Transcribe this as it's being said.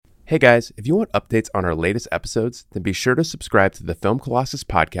Hey guys, if you want updates on our latest episodes, then be sure to subscribe to the Film Colossus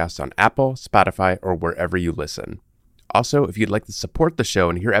podcast on Apple, Spotify, or wherever you listen. Also, if you'd like to support the show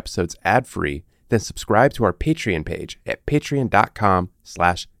and hear episodes ad-free, then subscribe to our Patreon page at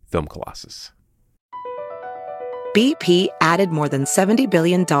patreon.com/filmcolossus. BP added more than $70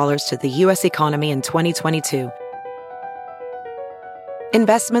 billion to the U.S. economy in 2022.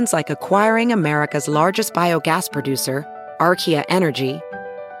 Investments like acquiring America's largest biogas producer, Archaea Energy,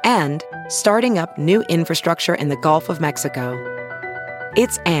 and starting up new infrastructure in the Gulf of Mexico.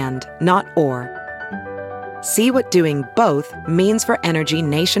 It's and, not or. See what doing both means for energy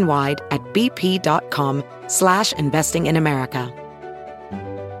nationwide at bp.com/investing in America.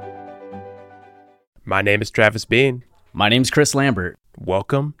 My name is Travis Bean. My name's Chris Lambert.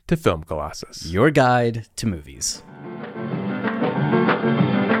 Welcome to Film Colossus. Your guide to movies.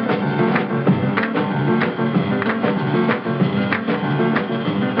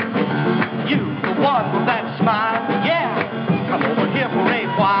 You, the one with that smile, yeah. Come over here for a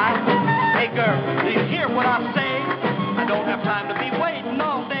while. Hey girl, do you hear what I say? I don't have time to be waiting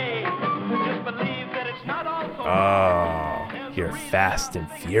all day. Just believe that it's not all so. Oh, your Fast and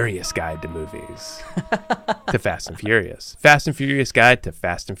Furious guide to movies. To Fast and Furious. Fast and Furious guide to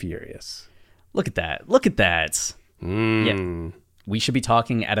Fast and Furious. Look at that. Look at that. Mm. Yeah. We should be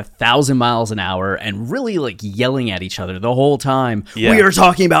talking at 1,000 miles an hour and really like yelling at each other the whole time. Yeah. We are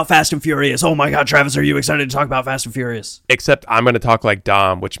talking about Fast and Furious. Oh my God, Travis, are you excited to talk about Fast and Furious? Except I'm going to talk like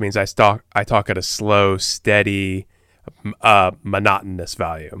Dom, which means I talk at a slow, steady, monotonous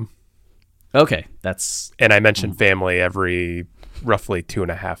volume. Okay, that's... And I mention family every roughly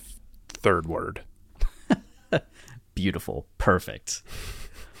 2.5 third word. beautiful. Perfect.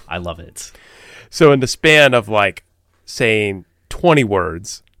 I love it. So in the span of like saying 20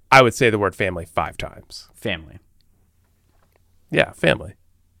 words, I would say the word family 5 times. Family. Yeah, family.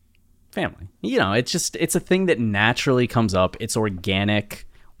 Family. You know, it's a thing that naturally comes up. It's organic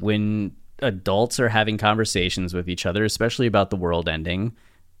when adults are having conversations with each other, especially about the world ending.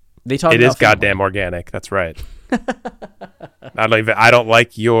 They talk It about is goddamn organic. That's right. I don't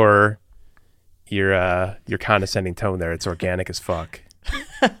like your condescending tone there. It's organic as fuck.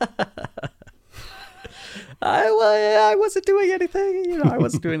 I wasn't doing anything. You know, I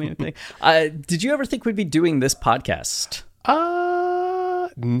wasn't doing anything. Did you ever think we'd be doing this podcast?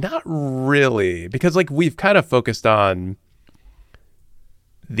 Not really, because like we've kind of focused on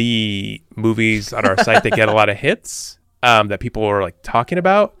the movies on our site that get a lot of hits, that people are like talking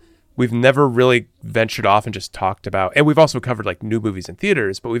about. We've never really ventured off and just talked about, and we've also covered like new movies in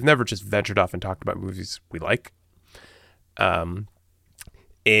theaters, but we've never just ventured off and talked about movies we like, or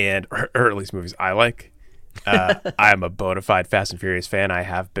at least movies I like. I'm a bona fide Fast and Furious fan. I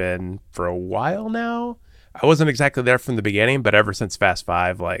have been for a while now. I wasn't exactly there from the beginning, but ever since Fast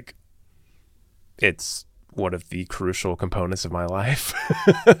 5, like, it's one of the crucial components of my life,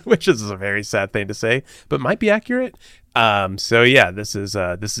 which is a very sad thing to say, but might be accurate. So yeah, this is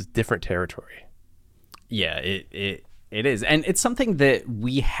different territory. Yeah, it is, and it's something that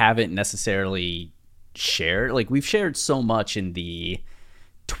we haven't necessarily shared. Like we've shared so much in the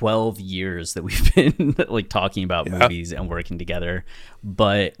 12 years that we've been like talking about movies and working together,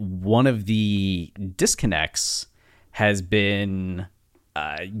 but one of the disconnects has been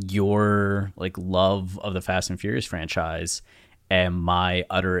your like love of the Fast and Furious franchise and my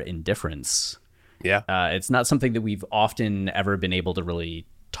utter indifference. Yeah. It's not something that we've often ever been able to really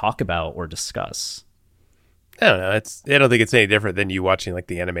talk about or discuss. I don't know. I don't think it's any different than you watching like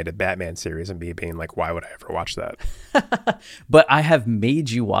the animated Batman series and me being like, why would I ever watch that? But I have made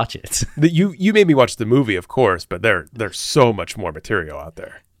you watch it. You made me watch the movie, of course, but there's so much more material out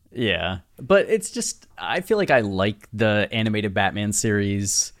there. Yeah, but it's just, I feel like I like the animated Batman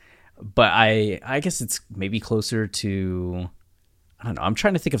series, but I guess it's maybe closer to, I don't know. I'm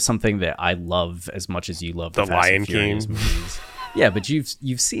trying to think of something that I love as much as you love The Fast Lion and Furious King movies. Yeah, but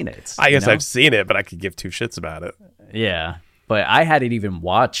you've seen it. I guess you know? I've seen it, but I could give 2 shits about it. Yeah, but I hadn't even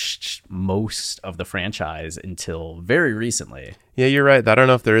watched most of the franchise until very recently. Yeah, you're right. I don't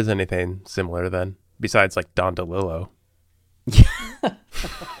know if there is anything similar then, besides like Don DeLillo.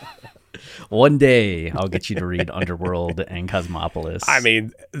 One day I'll get you to read Underworld and Cosmopolis. I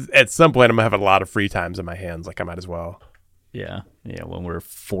mean, at some point I'm gonna have a lot of free times in my hands. Like I might as well. Yeah, when we're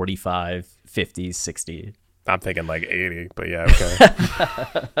 45, 50, 60. I'm thinking like 80, but yeah, okay.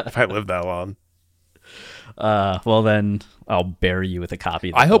 If I live that long. Well, then I'll bury you with a copy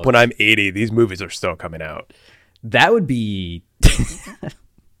of the I hope book. when I'm 80, these movies are still coming out. That would be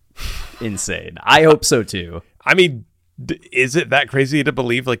insane. I hope so too. I mean, is it that crazy to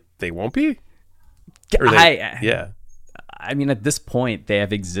believe like they won't be? Yeah. I mean, at this point, they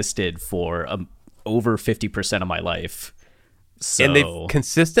have existed for over 50% of my life. So, and they've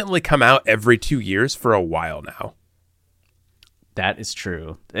consistently come out every 2 years for a while now. that is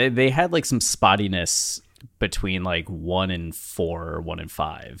true. They had like some spottiness between like 1 and 4 or 1 and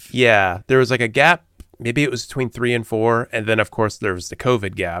 5. Yeah, there was like a gap. Maybe it was between 3 and 4. And then, of course, there was the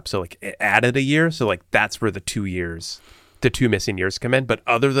COVID gap. So, like, it added a year. So, like, that's where the 2 missing years come in. But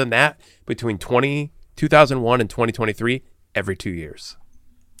other than that, between 2001 and 2023, every 2 years.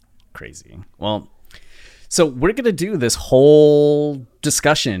 Crazy. Well, so we're going to do this whole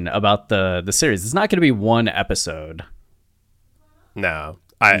discussion about the series. It's not going to be one episode. No.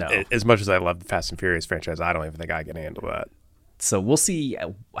 No. As much as I love the Fast and Furious franchise, I don't even think I can handle that. So we'll see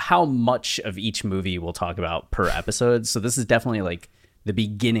how much of each movie we'll talk about per episode. So this is definitely like the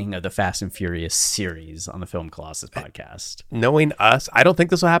beginning of the Fast and Furious series on the Film Colossus podcast. Knowing us, I don't think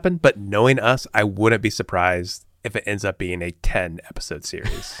this will happen, but knowing us, I wouldn't be surprised if it ends up being a 10-episode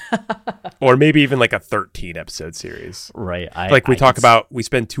series. Or maybe even like a 13-episode series. Right. We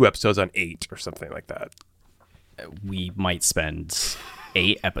spend 2 episodes on 8 or something like that. We might spend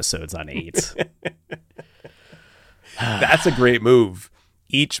 8 episodes on 8. That's a great move.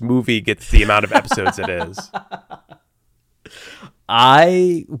 Each movie gets the amount of episodes it is.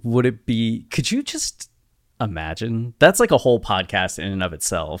 Could you just imagine? That's like a whole podcast in and of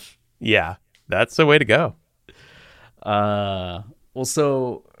itself. Yeah, that's the way to go. Well,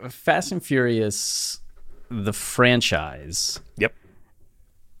 so Fast and Furious, the franchise. Yep.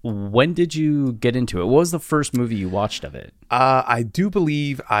 When did you get into it? What was the first movie you watched of it? I do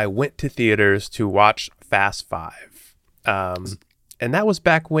believe I went to theaters to watch Fast 5. And that was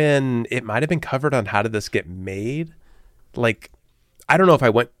back when it might have been covered on How Did This Get Made? Like, I don't know if I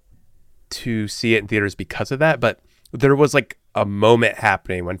went to see it in theaters because of that, but there was like a moment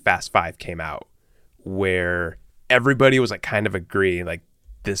happening when Fast 5 came out where everybody was like kind of agreeing, like,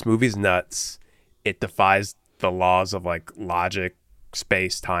 this movie's nuts. It defies the laws of like logic,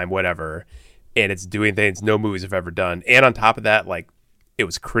 space, time, whatever. And it's doing things no movies have ever done. And on top of that, like, it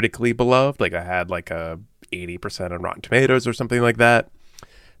was critically beloved. Like, I had like a 80% on Rotten Tomatoes or something like that.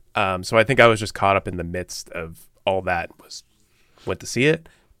 So I think I was just caught up in the midst of all that, went to see it.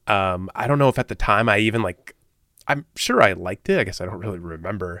 I don't know if at the time I even I'm sure I liked it. I guess I don't really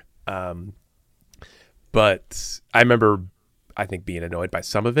remember. But I remember, I think, being annoyed by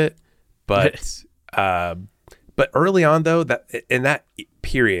some of it. But early on, though, that in that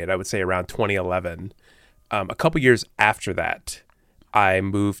period, I would say around 2011, a couple years after that, I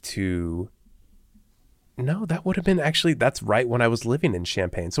moved to. No, that would have been that's right when I was living in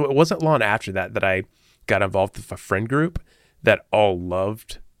Champaign. So it wasn't long after that I got involved with a friend group that all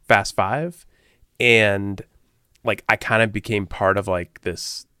loved Fast 5. And like, I kind of became part of like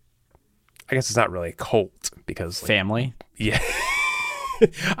this, I guess it's not really a cult because like, family. Yeah.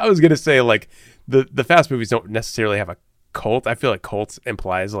 I was going to say like the Fast movies don't necessarily have a cult. I feel like cult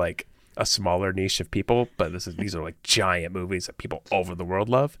implies like a smaller niche of people, but these are like giant movies that people all over the world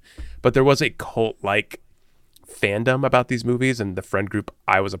love. But there was a cult-like fandom about these movies, and the friend group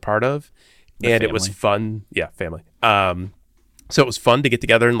I was a part of, and it was fun. Yeah, family. So it was fun to get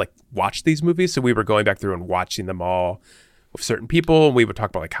together and like watch these movies. So we were going back through and watching them all with certain people, and we would talk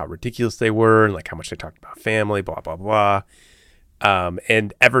about like how ridiculous they were and like how much they talked about family, blah blah blah.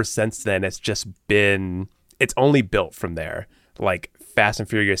 And ever since then, it's only built from there. Like Fast and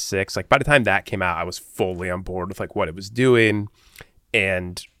Furious 6, like by the time that came out, I was fully on board with like what it was doing.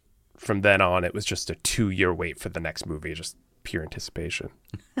 And from then on, it was just a 2-year wait for the next movie, just pure anticipation.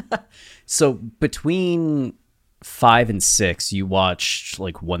 So between 5 and 6, you watched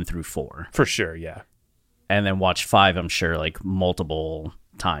like 1 through 4. For sure, yeah. And then watched 5, I'm sure, like multiple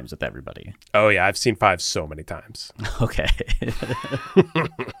times with everybody. Oh yeah, I've seen 5 so many times. Okay.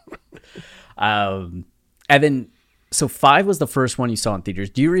 And then, so 5 was the first one you saw in theaters.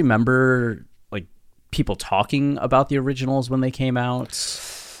 Do you remember like people talking about the originals when they came out?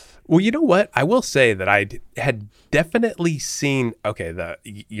 Well, you know what? I will say that I had definitely seen. Okay,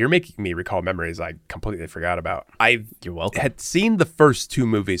 you're making me recall memories I completely forgot about. You're welcome. Had seen the first 2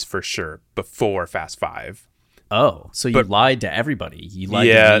 movies for sure before Fast 5. Oh, so you lied to everybody. You lied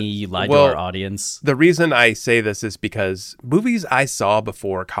to me. You lied to our audience. The reason I say this is because movies I saw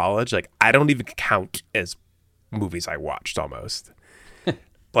before college, like I don't even count as movies I watched almost.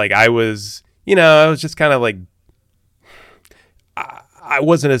 Like I was just kind of like, I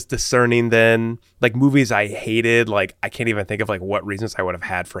wasn't as discerning then. Like movies I hated, like I can't even think of like what reasons I would have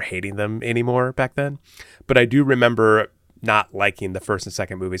had for hating them anymore back then. But I do remember not liking the first and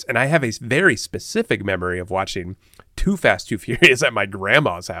second movies. And I have a very specific memory of watching Too Fast, Too Furious at my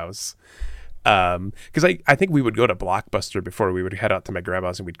grandma's house. Because I think we would go to Blockbuster before we would head out to my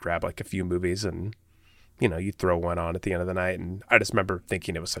grandma's, and we'd grab like a few movies, and you'd throw one on at the end of the night. And I just remember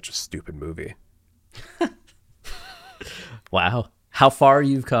thinking it was such a stupid movie. Wow. How far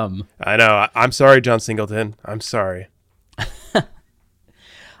you've come. I know. I'm sorry, John Singleton. I'm sorry.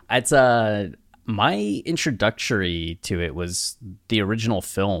 It's my introductory to it was the original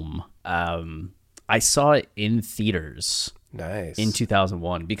film. I saw it in theaters. Nice. In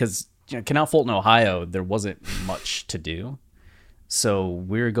 2001, because Canal Fulton, Ohio, there wasn't much to do. So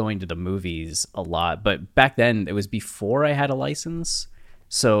we were going to the movies a lot. But back then, it was before I had a license.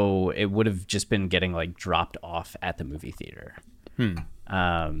 So it would have just been getting like dropped off at the movie theater.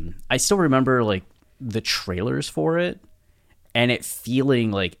 I still remember like the trailers for it and it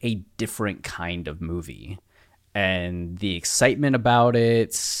feeling like a different kind of movie. And the excitement about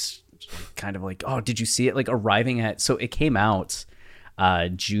it, kind of like, oh, did you see it? Like arriving at, so it came out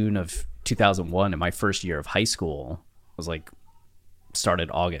June of 2001, and my first year of high school was like started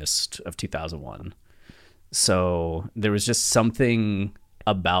August of 2001. So there was just something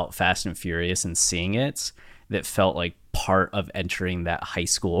about Fast and Furious and seeing it that felt like part of entering that high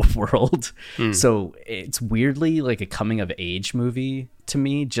school world. So it's weirdly like a coming of age movie to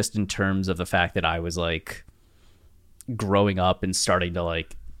me, just in terms of the fact that I was like growing up and starting to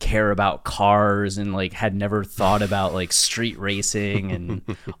like care about cars and like had never thought about like street racing and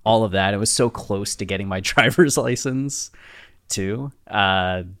all of that. It was so close to getting my driver's license too,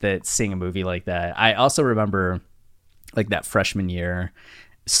 that seeing a movie like that. I also remember like that freshman year,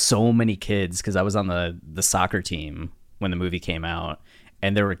 so many kids, because I was on the soccer team when the movie came out,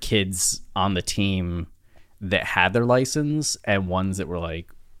 and there were kids on the team that had their license and ones that were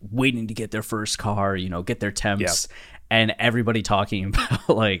like waiting to get their first car, get their temps. Yep. And everybody talking about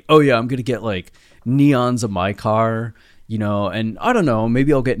like, oh yeah, I'm going to get like neons of my car, and I don't know,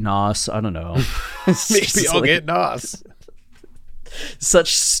 maybe I'll get NOS. I don't know. Maybe I'll get NOS.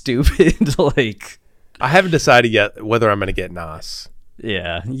 Such stupid, like. I haven't decided yet whether I'm going to get NOS.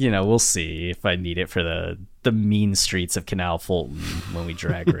 Yeah, we'll see if I need it for the mean streets of Canal Fulton when we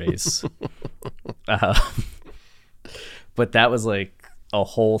drag race. But that was like a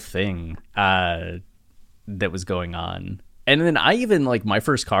whole thing that was going on. And then I even like my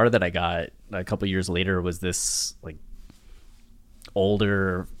first car that I got a couple years later was this like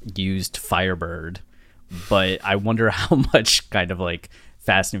older used Firebird. But I wonder how much kind of like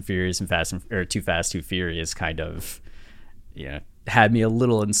Fast and Furious and Too Fast, Too Furious kind of, had me a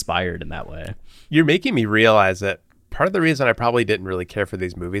little inspired in that way. You're making me realize that part of the reason I probably didn't really care for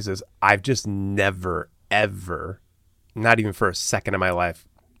these movies is I've just never, ever, not even for a second in my life,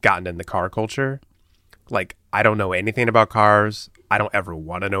 gotten into car culture. Like, I don't know anything about cars. I don't ever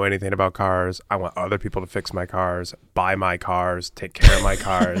want to know anything about cars. I want other people to fix my cars, buy my cars, take care of my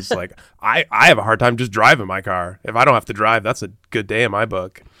cars. Like, I have a hard time just driving my car. If I don't have to drive, that's a good day in my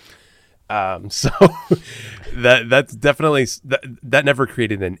book. So that's definitely, that never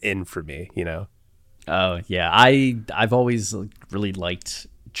created an in for me, Oh, yeah. I've always really liked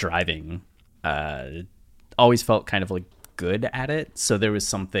driving. Always felt kind of like good at it. So there was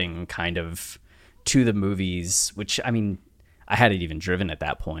something kind of to the movies, which, I mean, I hadn't even driven at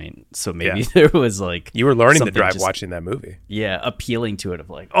that point. So maybe there was like... You were learning to drive watching that movie. Yeah, appealing to it of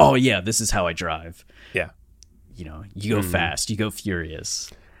like, oh yeah, this is how I drive. Yeah. You go fast, you go furious.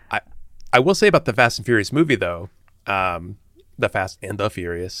 I will say about the Fast and Furious movie, though, the Fast and the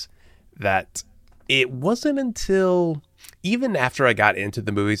Furious, that it wasn't until... Even after I got into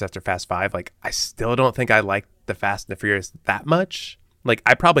the movies after Fast 5, like, I still don't think I liked the Fast and the Furious that much. Like,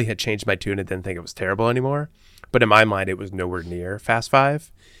 I probably had changed my tune and didn't think it was terrible anymore. But in my mind, it was nowhere near Fast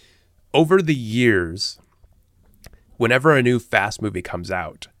 5. Over the years, whenever a new Fast movie comes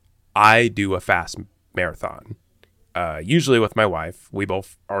out, I do a Fast marathon. Usually with my wife. We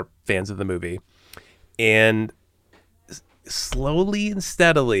both are fans of the movie. And slowly and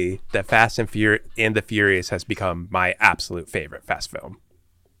steadily, the Fast and the Furious has become my absolute favorite Fast film.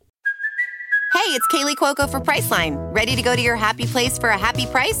 Hey, it's Kaylee Cuoco for Priceline. Ready to go to your happy place for a happy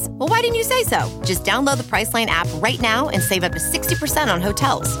price? Well, why didn't you say so? Just download the Priceline app right now and save up to 60% on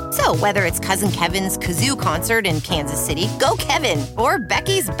hotels. So whether it's Cousin Kevin's Kazoo Concert in Kansas City, go Kevin, or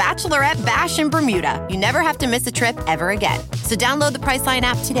Becky's Bachelorette Bash in Bermuda, you never have to miss a trip ever again. So download the Priceline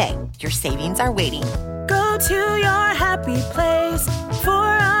app today. Your savings are waiting. Go to your happy place for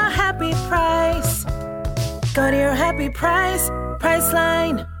a happy price. Go to your happy price,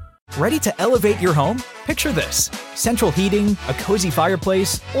 Priceline. Ready to elevate your home? Picture this: central heating, a cozy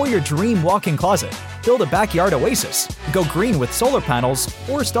fireplace, or your dream walk-in closet. Build a backyard oasis. Go green with solar panels,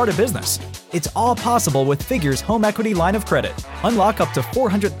 or start a business. It's all possible with Figure's home equity line of credit. Unlock up to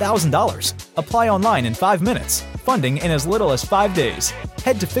 $400,000. Apply online in 5 minutes. Funding in as little as 5 days.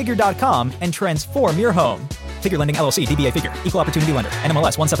 Head to Figure.com and transform your home. Figure Lending LLC, DBA Figure, Equal Opportunity Lender,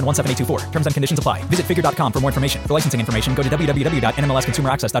 NMLS 1717824. Terms and conditions apply. Visit Figure.com for more information. For licensing information, go to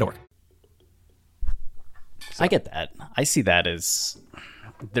www.nmlsconsumeraccess.org. I get that. I see that as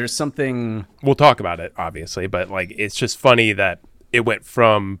there's something. We'll talk about it, obviously, but like it's just funny that it went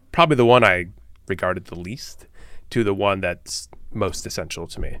from probably the one I regarded the least to the one that's most essential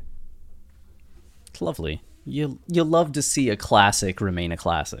to me. It's lovely. You love to see a classic remain a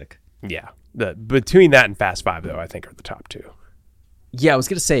classic. Yeah. Between that and Fast Five, though, I think are the top two. Yeah, I was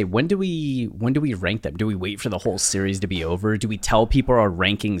gonna say, when do we rank them? Do we wait for the whole series to be over? Do we tell people our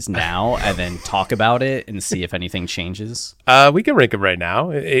rankings now and then talk about it and see if anything changes? We can rank them right now.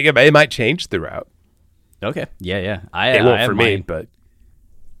 It might change throughout. Okay. Yeah. It won't for me, but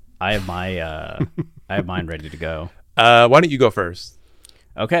I have my I have mine ready to go. Why don't you go first?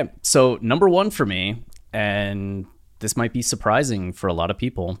 Okay. So number 1 for me, and this might be surprising for a lot of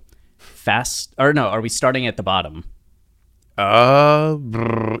people. Are we starting at the bottom?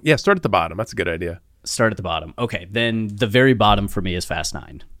 Yeah, start at the bottom. That's a good idea. Start at the bottom. Okay, then the very bottom for me is Fast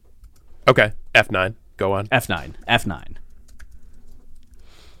 9. Okay, F9. Go on. F9.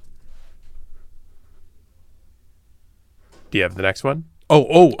 Do you have the next one?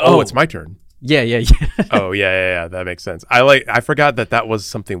 Oh, it's my turn. Yeah. Oh, yeah. That makes sense. I forgot that was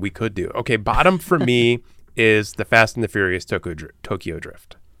something we could do. Okay, bottom for me is the Fast and the Furious Tokyo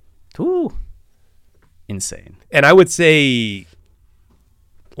Drift. Ooh. Insane. And I would say,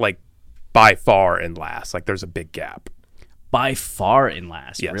 like, by far in last. Like, there's a big gap. By far in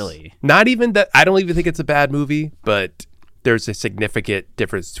last, yes. Really? Not even that. I don't even think it's a bad movie, but there's a significant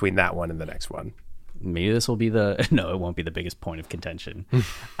difference between that one and the next one. Maybe this will be no, it won't be the biggest point of contention.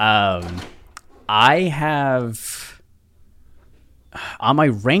 I have on my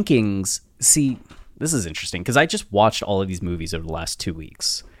rankings. See, this is interesting because I just watched all of these movies over the last 2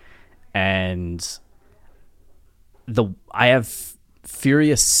 weeks, and I have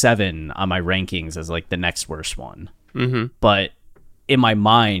Furious 7 on my rankings as like the next worst one. Mm-hmm. But in my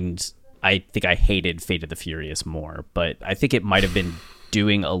mind, I think I hated Fate of the Furious more. But I think it might have been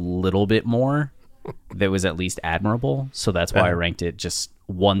doing a little bit more that was at least admirable. So that's why I ranked it just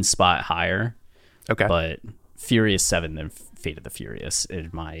one spot higher. Okay. But Furious 7 then Fate of the Furious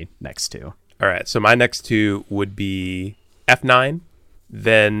is my next two. All right. So my next two would be F9,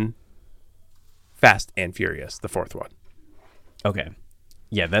 then Fast and Furious, the fourth one. Okay.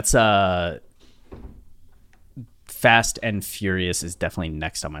 Yeah, that's Fast and Furious is definitely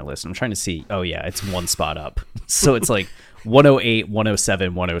next on my list. I'm trying to see. Oh yeah, it's one spot up. So it's like 108,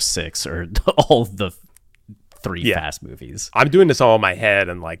 107, 106 or all the three Fast movies. I'm doing this all in my head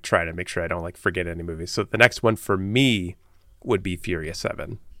and like trying to make sure I don't like forget any movies. So the next one for me would be Furious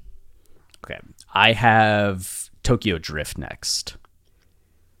 7. Okay. I have Tokyo Drift next.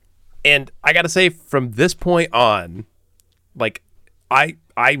 And I got to say, from this point on, like, I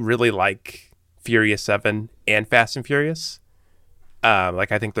really like Furious 7 and Fast and Furious.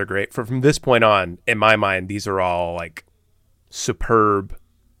 Like, I think they're great. From this point on, in my mind, these are all, like, superb,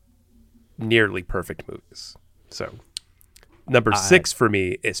 nearly perfect movies. So, number 6 for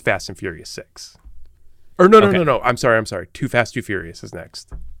me is Fast and Furious 6. Or no. I'm sorry. Too Fast, Too Furious is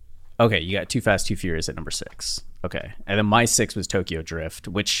next. Okay, you got Too Fast, Too Furious at number 6. Okay. And then my 6 was Tokyo Drift,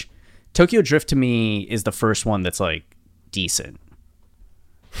 which Tokyo Drift to me is the first one that's like decent.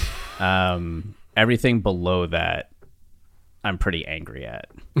 Everything below that, I'm pretty angry at.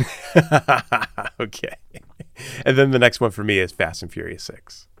 Okay. And then the next one for me is Fast and Furious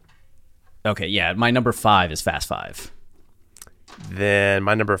 6. Okay, yeah. My number 5 is Fast 5. Then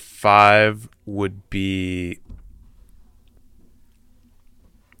my number 5 would be...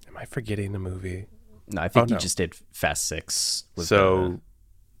 Am I forgetting the movie? No, I think you just did Fast 6.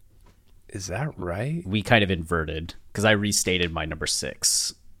 Is that right? We kind of inverted because I restated my number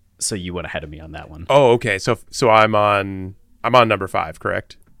 6. So you went ahead of me on that one. Oh, okay. So I'm on number 5,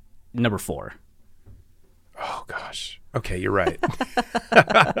 correct? Number 4. Oh gosh. Okay, you're right.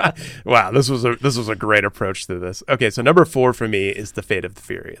 Wow, this was a great approach to this. Okay, so number 4 for me is The Fate of the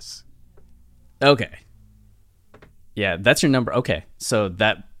Furious. Okay. Yeah, that's your number. Okay. So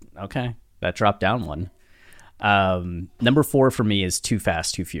that dropped down one. Number 4 for me is Too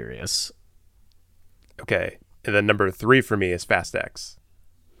Fast, Too Furious. Okay. And then number 3 for me is Fast X.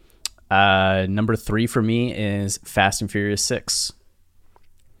 Number 3 for me is Fast and Furious 6.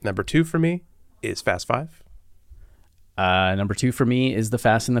 Number 2 for me is Fast 5. Number 2 for me is The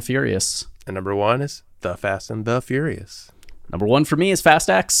Fast and the Furious. And number 1 is The Fast and the Furious. Number 1 for me is Fast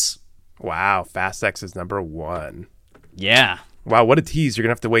X. Wow, Fast X is number 1. Yeah. Wow, what a tease. You're going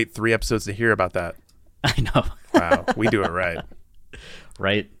to have to wait 3 episodes to hear about that. I know. Wow, we do it right.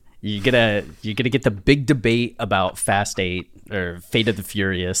 Right? You're gonna get the big debate about Fast 8 or Fate of the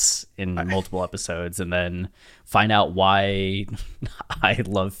Furious in multiple episodes, and then find out why I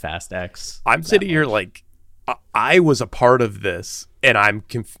love Fast X. I'm sitting here like, I was a part of this, and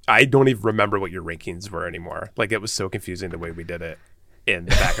I don't even remember what your rankings were anymore. Like, it was so confusing the way we did it and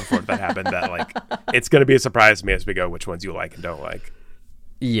the back and forth that happened that, like, it's going to be a surprise to me as we go which ones you like and don't like.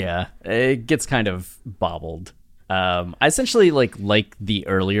 Yeah, it gets kind of bobbled. I essentially like the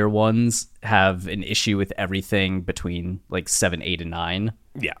earlier ones have an issue with everything between like 7, 8, and 9.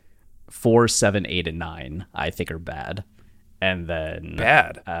 Yeah. 4, 7, 8, and 9 I think are bad. And then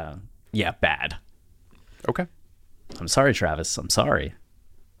Bad? Yeah, bad. Okay. I'm sorry, Travis. I'm sorry.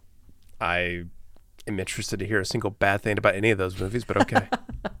 I am interested to hear a single bad thing about any of those movies, but okay.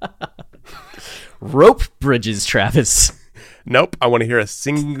 Rope bridges, Travis. Nope. I want to hear a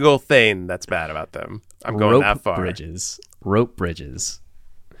single thing that's bad about them. I'm going that far. Rope bridges.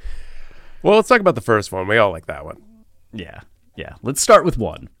 Well, let's talk about the first one. We all like that one. Yeah. Let's start with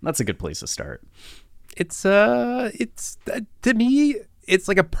 1. That's a good place to start. It's to me, it's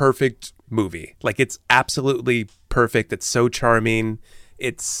like a perfect movie. Like, it's absolutely perfect. It's so charming.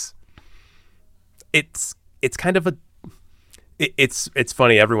 It's kind of it's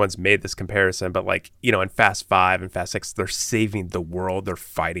funny. Everyone's made this comparison, but like, you know, in Fast 5 and Fast 6, they're saving the world. They're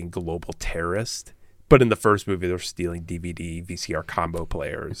fighting global terrorists. But in the first movie, they're stealing DVD, VCR combo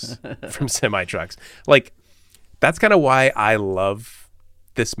players from semi-trucks. Like, that's kind of why I love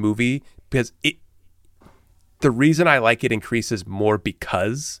this movie, because the reason I like it increases more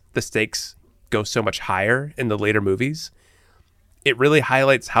because the stakes go so much higher in the later movies. It really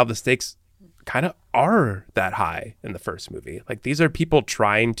highlights how the stakes kind of are that high in the first movie. Like, these are people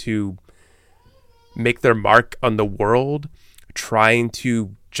trying to make their mark on the world, trying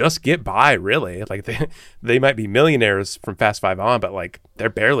to just get by, really. Like, they might be millionaires from Fast 5 on, but like, they're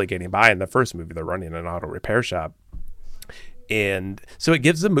barely getting by. In the first movie, they're running an auto repair shop. And so it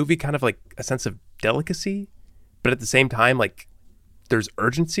gives the movie kind of like a sense of delicacy, but at the same time, like, there's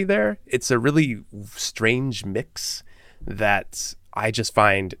urgency there. It's a really strange mix that I just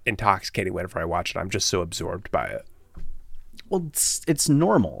find intoxicating whenever I watch it. I'm just so absorbed by it. Well, it's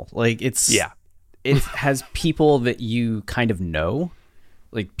normal. Like, it has people that you kind of know,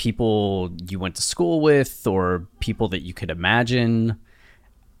 like people you went to school with or people that you could imagine,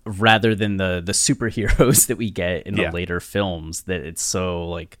 rather than the superheroes that we get in the later films, that it's so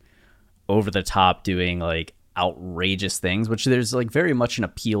like over the top, doing like outrageous things, which there's like very much an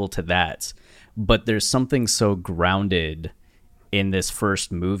appeal to that. But there's something so grounded in this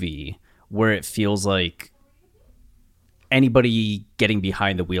first movie where it feels like anybody getting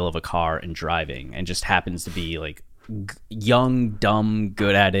behind the wheel of a car and driving, and just happens to be like young, dumb,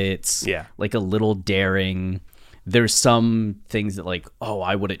 good at it. Yeah. Like a little daring. There's some things that like, oh,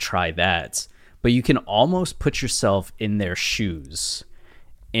 I wouldn't try that. But you can almost put yourself in their shoes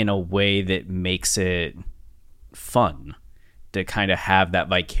in a way that makes it fun to kind of have that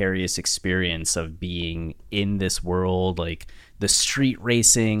vicarious experience of being in this world, like the street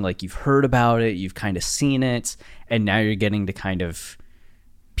racing, like you've heard about it, you've kind of seen it, and now you're getting to kind of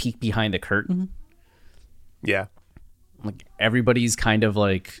peek behind the curtain. Yeah. Like, everybody's kind of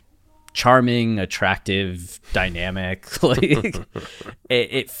like charming, attractive, dynamic. Like,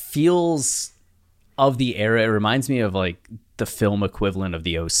 it feels of the era. It reminds me of like the film equivalent of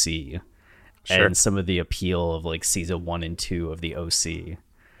the OC. Sure. And some of the appeal of like season 1 and 2 of the OC.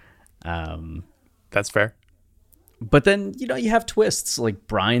 That's fair. But then, you know, you have twists. Like,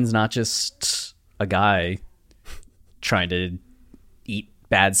 Brian's not just a guy trying to eat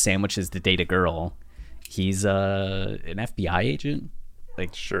bad sandwiches to date a girl. He's an FBI agent.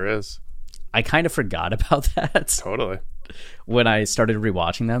 Like, sure is. I kind of forgot about that. Totally. When I started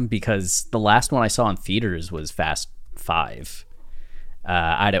rewatching them, because the last one I saw in theaters was Fast 5.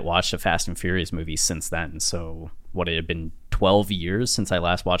 I hadn't watched a Fast and Furious movie since then. So what, it had been 12 years since I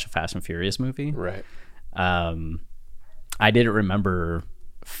last watched a Fast and Furious movie. Right. I didn't remember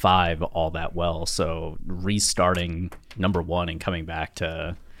 5 all that well. So restarting number 1 and coming back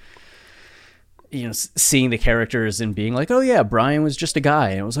to, you know, seeing the characters and being like, oh yeah, Brian was just a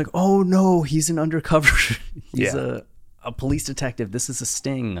guy. And it was like, oh no, he's an undercover. He's a police detective. This is a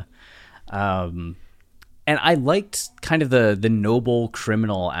sting. And I liked kind of the noble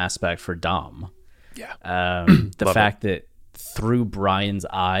criminal aspect for Dom. Yeah. The fact that through Brian's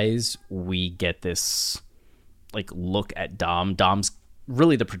eyes, we get this like look at Dom. Dom's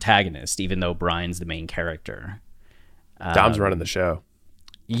really the protagonist, even though Brian's the main character. Dom's running the show.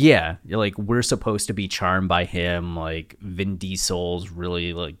 Yeah, like we're supposed to be charmed by him. Like Vin Diesel's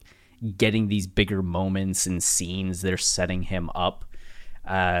really like getting these bigger moments and scenes. They're setting him up.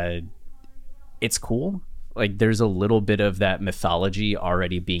 It's cool. Like there's a little bit of that mythology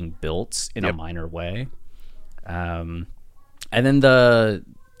already being built in a minor way. And then the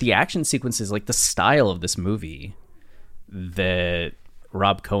action sequences, like the style of this movie that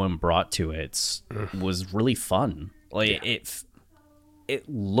Rob Cohen brought to it was really fun. Like it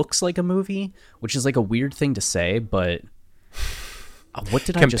looks like a movie, which is like a weird thing to say, but what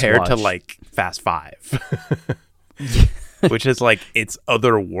did I just watch? Compared to like Fast Five, which is like it's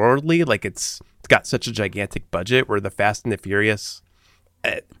otherworldly. Like it's got such a gigantic budget, where the Fast and the Furious,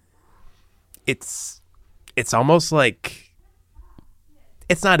 it's almost like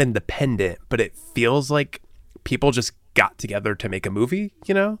it's not independent, but it feels like people just got together to make a movie.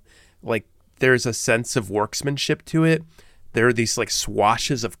 You know, like there's a sense of workmanship to it. There are these like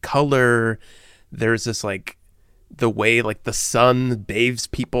swashes of color. There's this like the way like the sun bathes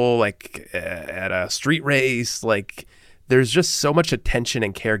people like at a street race. Like there's just so much attention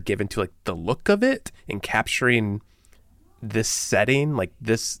and care given to like the look of it and capturing this setting, like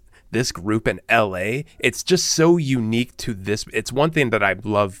this group in LA. It's just so unique to this. It's one thing that I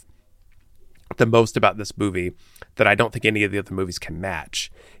love the most about this movie that I don't think any of the other movies can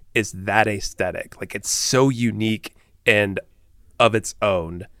match is that aesthetic. Like it's so unique and of its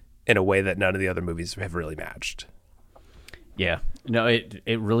own in a way that none of the other movies have really matched. Yeah, no, it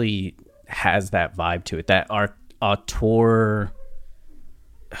really has that vibe to it. That auteur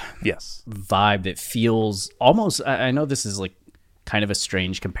vibe that feels almost, I know this is like kind of a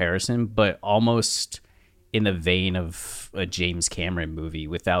strange comparison, but almost in the vein of a James Cameron movie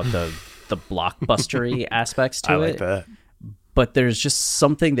without the blockbustery aspects to it. I like that. But there's just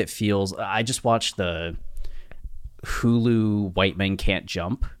something that feels, I just watched the Hulu White Men Can't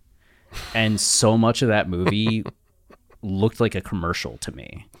Jump, and so much of that movie looked like a commercial to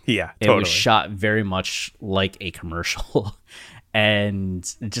me. Yeah, totally. It was shot very much like a commercial. And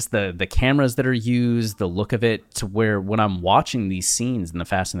just the cameras that are used, the look of it, to where when I'm watching these scenes in The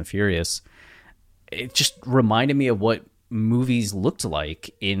Fast and the Furious, it just reminded me of what movies looked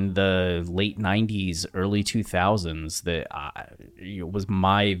like in the late 90s, early 2000s. That was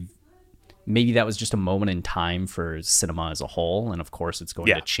maybe that was just a moment in time for cinema as a whole. And of course it's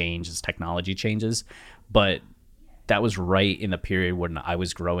going to change as technology changes. But that was right in the period when I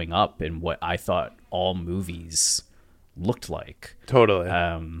was growing up and what I thought all movies looked like. Totally.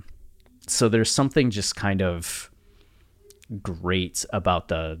 So there's something just kind of great about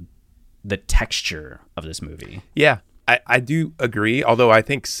the texture of this movie. Yeah, I do agree. Although I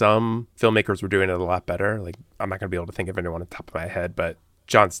think some filmmakers were doing it a lot better. Like I'm not going to be able to think of anyone on the top of my head, but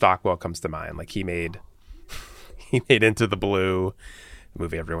John Stockwell comes to mind. Like he made Into the Blue, a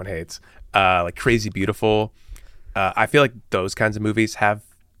movie everyone hates, like Crazy Beautiful. I feel like those kinds of movies have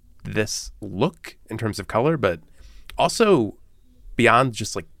this look in terms of color, but also beyond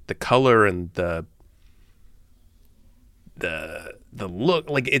just like the color and the look,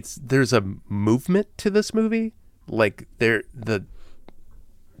 like there's a movement to this movie. Like the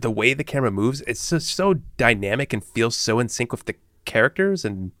way the camera moves, it's just so dynamic and feels so in sync with the characters,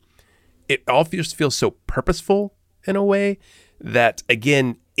 and it all feels so purposeful in a way that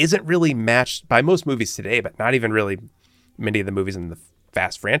again isn't really matched by most movies today, but not even really many of the movies in the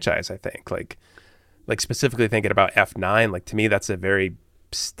Fast franchise. I think like specifically thinking about F9, like to me that's a very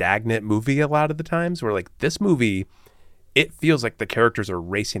stagnant movie a lot of the times, where like this movie, it feels like the characters are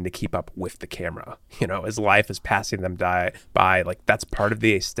racing to keep up with the camera, you know, as life is passing them by. Like that's part of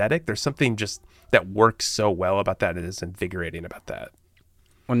the aesthetic. There's something just that works so well about that. It is invigorating about that.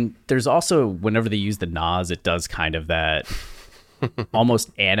 When there's also, whenever they use the NOS, it does kind of that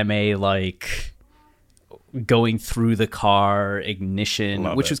almost anime like going through the car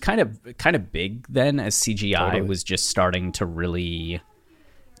ignition, which was kind of big then, as CGI was just starting to really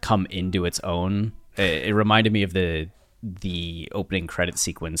come into its own. It reminded me of the opening credit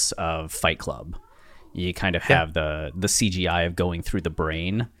sequence of Fight Club. You kind of have the CGI of going through the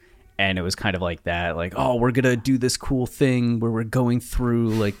brain, and it was kind of like that, like, oh, we're gonna do this cool thing where we're going through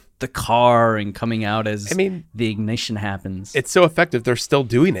like the car and coming out as the ignition happens. It's so effective. They're still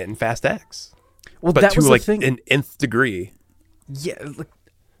doing it in Fast X. Well, but that to was like the thing. an nth degree. Yeah,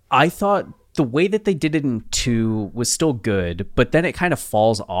 I thought the way that they did it in 2 was still good, but then it kind of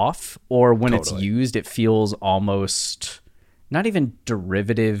falls off, or when it's used, it feels almost not even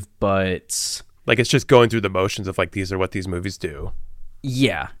derivative, but like it's just going through the motions of like, these are what these movies do.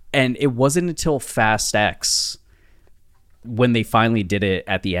 Yeah. And it wasn't until Fast X, when they finally did it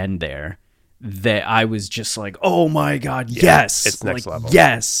at the end there, that I was just like, oh my God, yes. It's next level.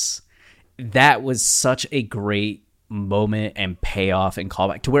 Yes. That was such a great moment and payoff and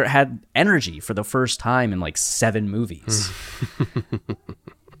callback to where it had energy for the first time in like 7 movies.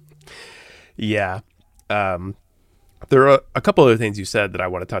 Yeah. There are a couple other things you said that I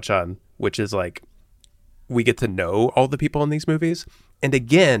want to touch on, which is like we get to know all the people in these movies. And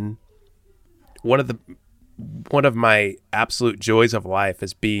again, one of my absolute joys of life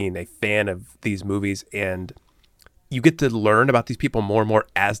is being a fan of these movies, and you get to learn about these people more and more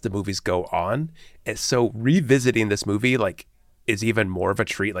as the movies go on. And so revisiting this movie like is even more of a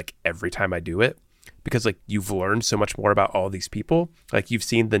treat like every time I do it, because like you've learned so much more about all these people. Like you've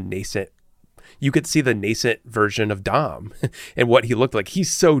seen you could see the nascent version of Dom and what he looked like.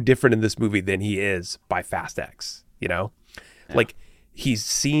 He's so different in this movie than he is by Fast X, you know? Yeah. Like he's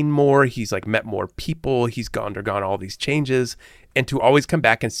seen more, he's like met more people, he's undergone all these changes. And to always come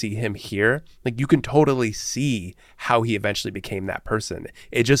back and see him here, like you can totally see how he eventually became that person.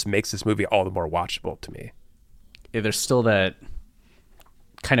 It just makes this movie all the more watchable to me. Yeah, there's still that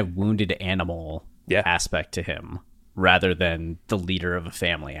kind of wounded animal aspect to him rather than the leader of a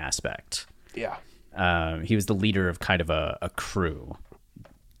family aspect. Yeah. He was the leader of kind of a crew.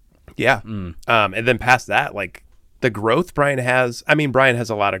 Yeah. And then past that, like the growth Brian has, I mean, Brian has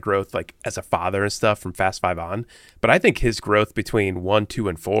a lot of growth like as a father and stuff from Fast 5 on, but I think his growth between 1, 2,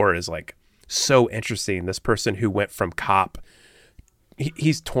 and 4 is like so interesting. This person who went from cop,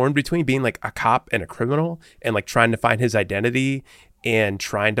 he's torn between being like a cop and a criminal and like trying to find his identity and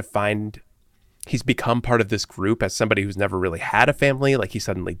trying to find, he's become part of this group as somebody who's never really had a family, like he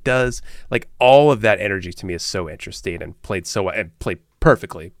suddenly does. Like all of that energy to me is so interesting and played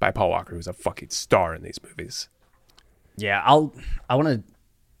perfectly by Paul Walker, who's a fucking star in these movies. Yeah,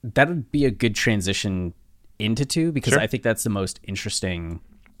 that would be a good transition into 2 because I think that's the most interesting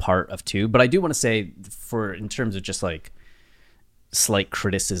part of 2. But I do want to say in terms of just like slight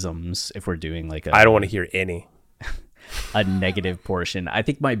criticisms, if we're doing like I don't want to hear any. A negative portion. I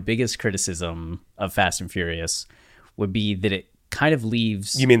think my biggest criticism of Fast and Furious would be that it kind of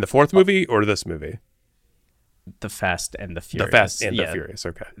leaves... You mean the 4th movie or this movie? The Fast and the Furious. The Fast and the Furious,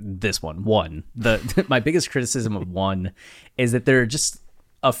 okay. This one. My biggest criticism of 1 is that there are just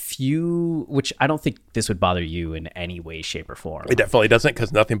a few, which I don't think this would bother you in any way, shape, or form. It definitely doesn't,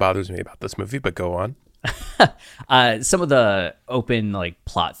 because nothing bothers me about this movie, but go on. Some of the open like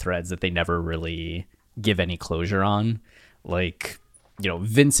plot threads that they never really give any closure on, like, you know,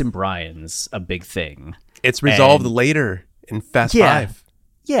 Vince and Brian's a big thing. It's resolved later in Fast 5.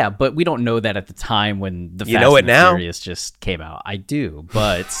 Yeah, but we don't know that at the time when the Fast and the Furious just came out. I do,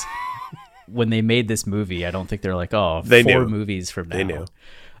 but when they made this movie, I don't think they're like, oh, they 4 knew. movies from now. They knew.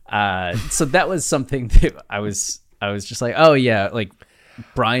 So that was something that I was just like, oh yeah, like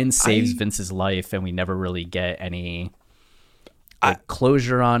Brian saves Vince's life, and we never really get any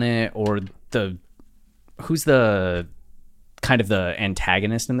closure on it, or who's the kind of the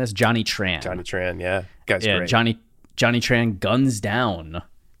antagonist in this? Johnny Tran. Johnny Tran, yeah. Guy's great. Johnny Tran guns down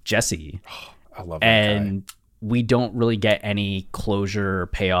Jesse. I love that guy. We don't really get any closure or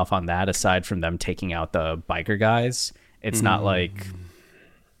payoff on that aside from them taking out the biker guys. It's not like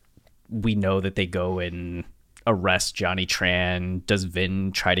we know that they go and arrest Johnny Tran. Does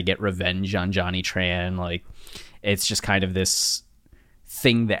Vin try to get revenge on Johnny Tran? Like, it's just kind of this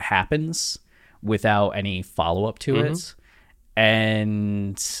thing that happens without any follow-up to it.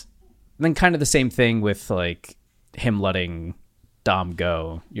 And then kind of the same thing with like him letting Dom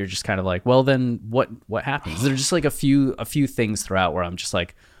go. You're just kind of like, well, then what happens? There's just like a few things throughout where I'm just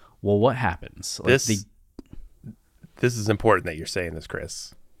like, well, what happens? Like this is important that you're saying this,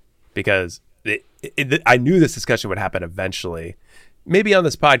 Chris, because I knew this discussion would happen eventually, maybe on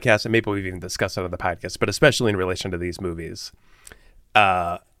this podcast, and maybe we've even discussed it on the podcast, but especially in relation to these movies.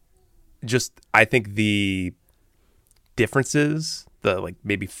 I think the differences, the like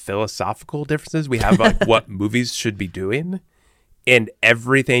maybe philosophical differences we have about what movies should be doing, and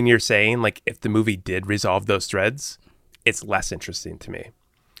everything you're saying, like if the movie did resolve those threads, it's less interesting to me.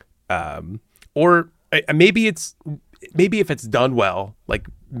 Or maybe if it's done well, like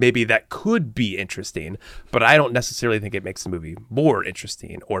maybe that could be interesting, but I don't necessarily think it makes the movie more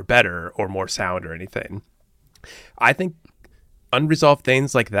interesting or better or more sound or anything. I think unresolved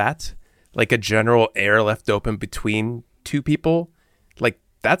things like that, like a general air left open between two people, like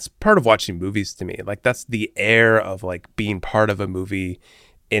that's part of watching movies to me. Like that's the air of like being part of a movie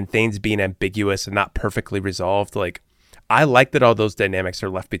and things being ambiguous and not perfectly resolved. Like I like that all those dynamics are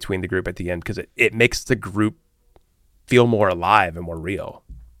left between the group at the end because it makes the group feel more alive and more real.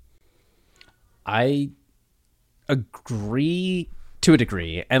 I agree To a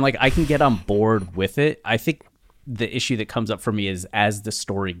degree. And like I can get on board with it. I think the issue that comes up for me is as the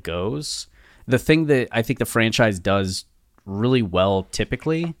story goes, the thing that I think the franchise does really well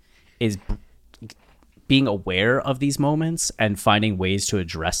typically is being aware of these moments and finding ways to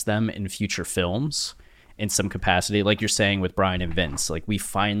address them in future films in some capacity. Like you're saying with Brian and Vince, like we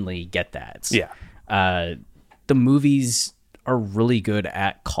finally get that. Yeah. The movies are really good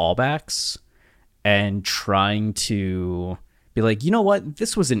at callbacks and trying to be like, you know what,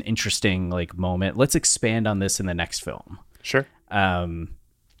 this was an interesting like moment. Let's expand on this in the next film. Sure.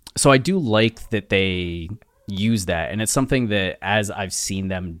 So I do like that they use that, and it's something that as I've seen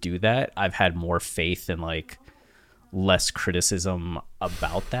them do that, I've had more faith and like less criticism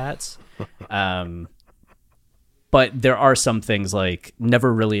about that. But there are some things like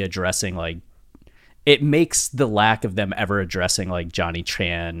never really addressing, like it makes the lack of them ever addressing like Johnny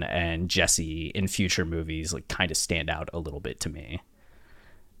Chan and Jesse in future movies like kind of stand out a little bit to me.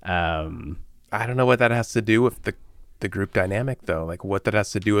 I don't know what that has to do with the group dynamic though. Like what that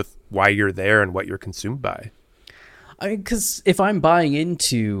has to do with why you're there and what you're consumed by. I mean, because if I'm buying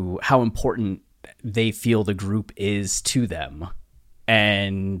into how important they feel the group is to them,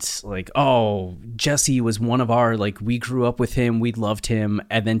 and like, oh, Jesse was one of our, like, we grew up with him, we loved him,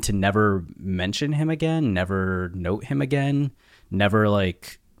 and then to never mention him again, never note him again, never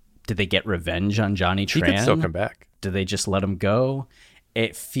like, did they get revenge on Johnny Tran? He could still come back. Did they just let him go?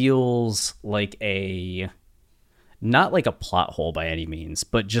 It feels like not like a plot hole by any means,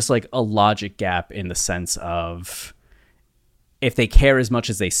 but just like a logic gap in the sense of, if they care as much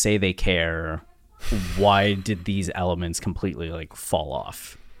as they say they care, why did these elements completely like fall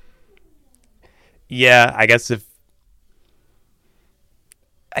off? Yeah, I guess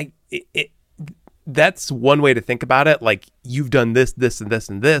that's one way to think about it. Like, you've done this, this, and this,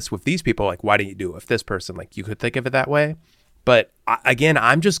 and this with these people. Like, why didn't you do it with this person? Like, you could think of it that way. But again,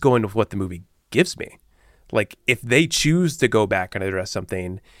 I'm just going with what the movie gives me. Like, if they choose to go back and address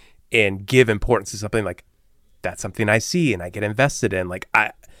something and give importance to something, like, that's something I see and I get invested in. Like,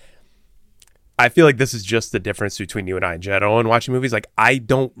 I feel like this is just the difference between you and I in general in watching movies. Like, I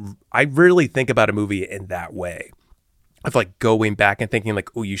rarely think about a movie in that way of like going back and thinking like,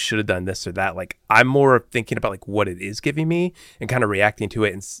 oh, you should have done this or that. Like, I'm more thinking about like what it is giving me and kind of reacting to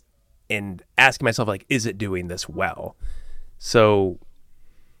it and asking myself, like, is it doing this well? So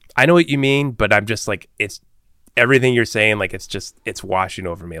I know what you mean, but I'm just like, it's everything you're saying. Like, it's washing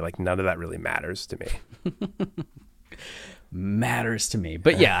over me. Like, none of that really matters to me. Matters to me,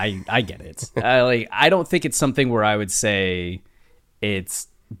 but yeah, I get it. I don't think it's something where I would say it's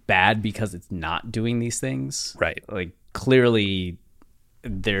bad because it's not doing these things. Right. Like, clearly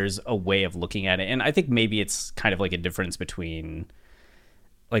there's a way of looking at it, and I think maybe it's kind of like a difference between,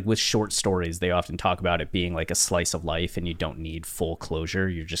 like, with short stories, they often talk about it being like a slice of life and you don't need full closure.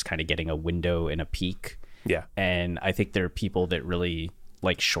 You're just kind of getting a window and a peek. Yeah. And I think there are people that really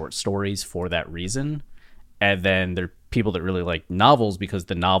like short stories for that reason. And then there are people that really like novels because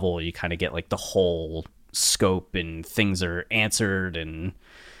the novel, you kind of get like the whole scope and things are answered and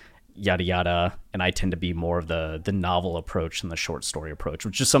yada yada. And I tend to be more of the novel approach than the short story approach,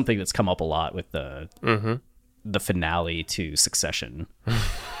 which is something that's come up a lot with the finale to Succession.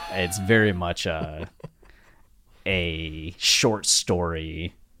 It's very much a short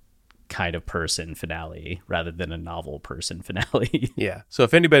story kind of person finale rather than a novel person finale. Yeah. So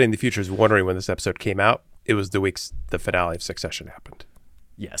if anybody in the future is wondering when this episode came out, it was the finale of Succession happened.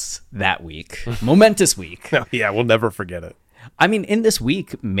 Yes, that week. Momentous week. No, yeah, we'll never forget it. I mean, in this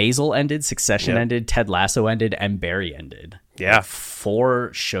week, Maisel ended, Succession ended, Ted Lasso ended, and Barry ended. Yeah. Like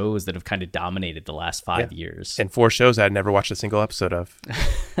 4 shows that have kind of dominated the last 5 years. And 4 shows I'd never watched a single episode of.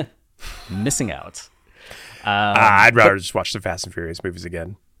 Missing out. I'd rather just watch the Fast and Furious movies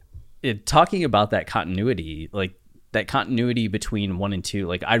again. Talking about that continuity, like that continuity between 1 and 2,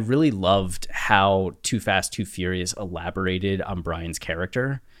 like I really loved how Too Fast, Too Furious elaborated on Brian's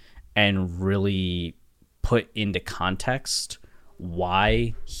character and really put into context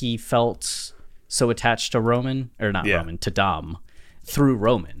why he felt so attached to Roman, or not Roman, to Dom through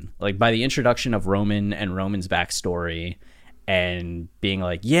Roman. Like by the introduction of Roman and Roman's backstory and being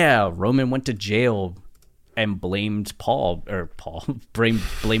like, yeah, Roman went to jail and blamed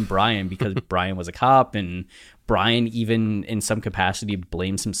blamed Brian because Brian was a cop, and Brian even in some capacity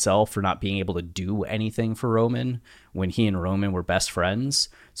blames himself for not being able to do anything for Roman when he and Roman were best friends.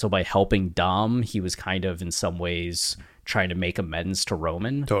 So by helping Dom, he was kind of in some ways trying to make amends to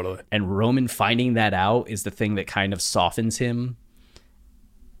Roman. Totally. And Roman finding that out is the thing that kind of softens him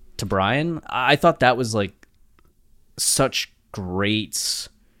to Brian. I thought that was like such great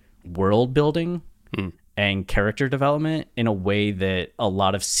world building. and character development in a way that a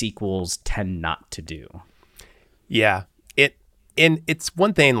lot of sequels tend not to do. Yeah. It's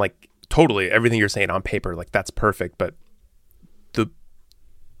one thing, like, totally everything you're saying on paper, like, that's perfect, but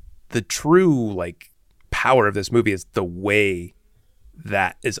the true, like, power of this movie is the way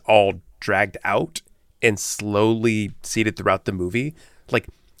that is all dragged out and slowly seeded throughout the movie. Like,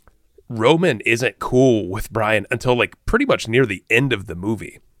 Roman isn't cool with Brian until, like, pretty much near the end of the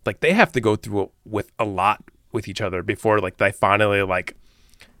movie. Like, they have to go through with a lot with each other before, like, they finally, like,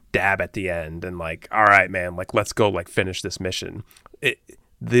 dab at the end and, like, all right, man, like, let's go, like, finish this mission.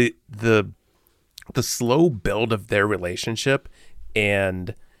 The slow build of their relationship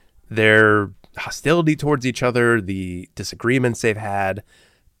and their hostility towards each other, the disagreements they've had,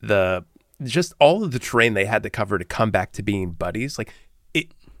 just all of the terrain they had to cover to come back to being buddies. Like,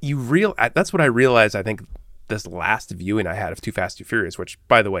 that's what I realized, I think, this last viewing I had of Too Fast, Too Furious, which,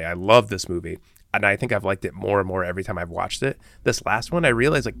 by the way, I love this movie. And I think I've liked it more and more every time I've watched it. This last one, I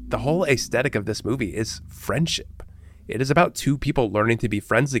realized, like, the whole aesthetic of this movie is friendship. It is about two people learning to be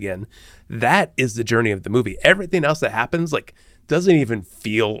friends again. That is the journey of the movie. Everything else that happens, like, doesn't even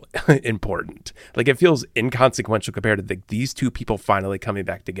feel important. Like, it feels inconsequential compared to these two people finally coming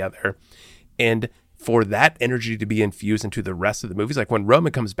back together. And for that energy to be infused into the rest of the movies, like, when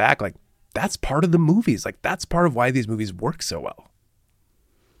Roman comes back, like, that's part of the movies. Like, that's part of why these movies work so well.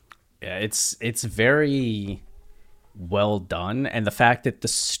 Yeah, it's very well done, and the fact that the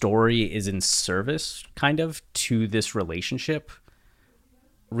story is in service kind of to this relationship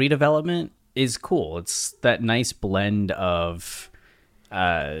redevelopment is cool. It's that nice blend of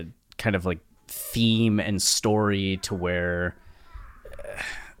kind of like theme and story to where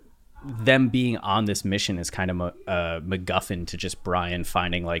them being on this mission is kind of a MacGuffin to just Brian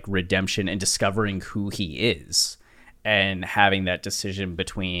finding like redemption and discovering who he is. And having that decision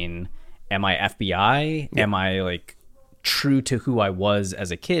between, am I FBI? Yeah. Am I like true to who I was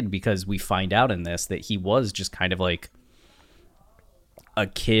as a kid? Because we find out in this that he was just kind of like a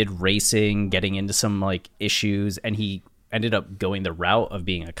kid racing, getting into some like issues, and he ended up going the route of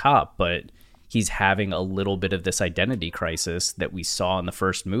being a cop, but he's having a little bit of this identity crisis that we saw in the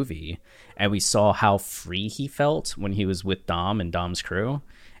first movie. And we saw how free he felt when he was with Dom and Dom's crew.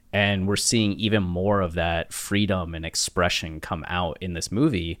 And we're seeing even more of that freedom and expression come out in this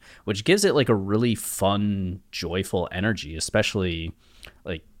movie, which gives it like a really fun, joyful energy, especially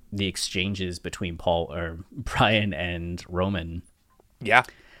like the exchanges between Brian and Roman. Yeah.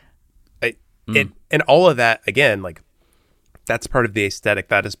 And all of that, again, like, that's part of the aesthetic.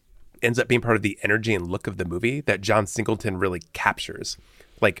 That ends up being part of the energy and look of the movie that John Singleton really captures.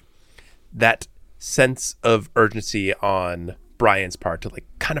 Like, that sense of urgency on Brian's part to like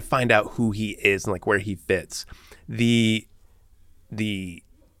kind of find out who he is and like where he fits, the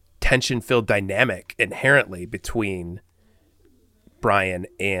tension-filled dynamic inherently between Brian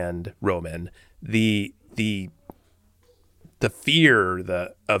and Roman, the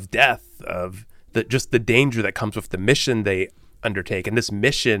fear of death, of just the danger that comes with the mission they undertake. And this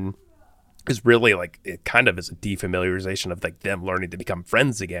mission is really like, it kind of is a defamiliarization of like them learning to become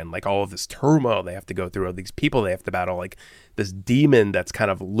friends again. Like, all of this turmoil they have to go through, all these people they have to battle, like this demon that's kind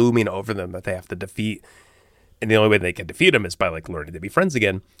of looming over them that they have to defeat. And the only way they can defeat him is by like learning to be friends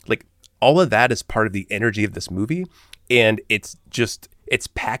again. Like, all of that is part of the energy of this movie. And it's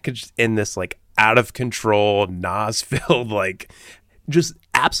packaged in this like out of control, Nas filled, like just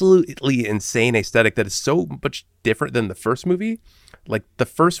absolutely insane aesthetic that is so much different than the first movie. Like, the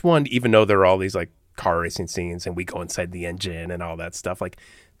first one, even though there are all these like car racing scenes and we go inside the engine and all that stuff, like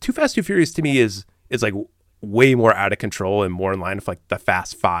Too Fast, Too Furious to me is like way more out of control and more in line with like the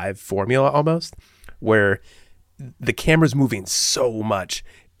Fast Five formula almost, where the camera's moving so much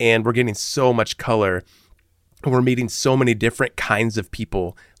and we're getting so much color and we're meeting so many different kinds of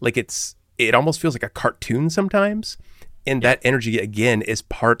people. Like, it almost feels like a cartoon sometimes. And that energy, again, is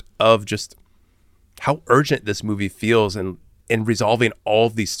part of just how urgent this movie feels and resolving all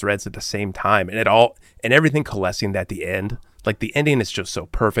of these threads at the same time, and everything coalescing at the end. Like, the ending is just so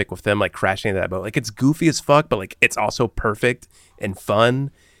perfect with them like crashing into that boat. Like, it's goofy as fuck, but like it's also perfect and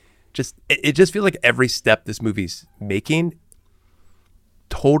fun. It just feels like every step this movie's making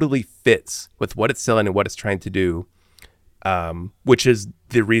totally fits with what it's selling and what it's trying to do, which is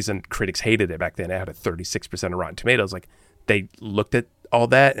the reason critics hated it back then. It had a 36% of Rotten Tomatoes. Like, they looked at all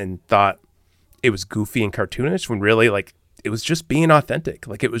that and thought it was goofy and cartoonish, when really like it was just being authentic.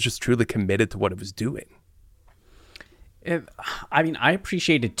 Like, it was just truly committed to what it was doing. I mean, I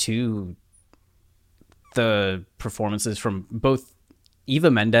appreciated too the performances from both Eva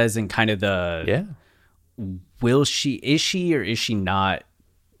Mendes and kind of is she or is she not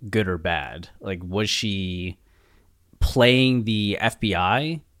good or bad? Like, was she playing the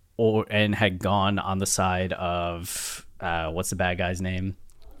FBI and had gone on the side of what's the bad guy's name?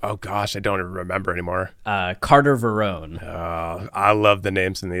 Oh gosh, I don't even remember anymore. Carter Verone. I love the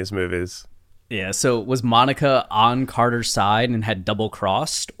names in these movies. Yeah, so was Monica on Carter's side and had double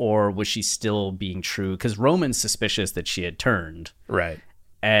crossed, or was she still being true? Because Roman's suspicious that she had turned. Right.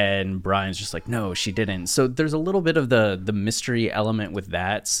 And Brian's just like, no, she didn't. So there's a little bit of the mystery element with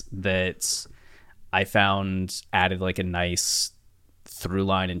that I found added like a nice through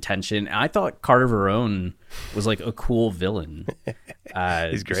line and tension. And I thought Carter Verone was like a cool villain.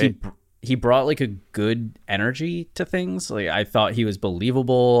 He's great. He brought like a good energy to things. Like I thought he was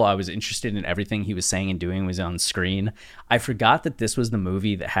believable. I was interested in everything he was saying and doing was on screen. I forgot that this was the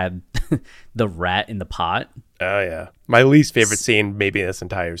movie that had the rat in the pot. Oh yeah. My least favorite scene maybe in this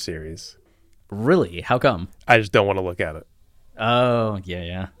entire series. Really? How come? I just don't want to look at it. Oh,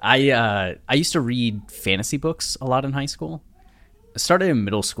 yeah. I used to read fantasy books a lot in high school. I started in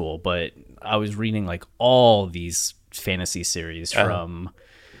middle school, but I was reading like all these fantasy series from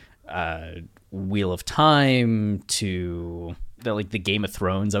Wheel of Time to the Game of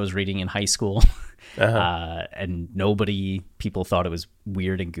Thrones I was reading in high school. And people thought it was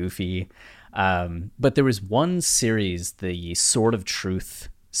weird and goofy. But there was one series, the Sword of Truth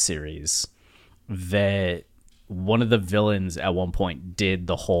series, that one of the villains at one point did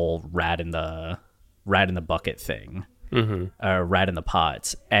the whole rat in the bucket thing, rat in the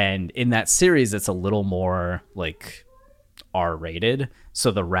pot. And in that series, it's a little more like R-rated.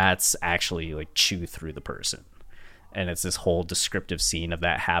 So the rats actually like chew through the person. And it's this whole descriptive scene of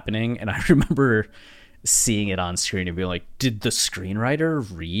that happening. And I remember seeing it on screen and being like, did the screenwriter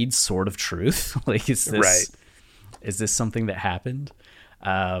read Sword of Truth? Like, is this something that happened?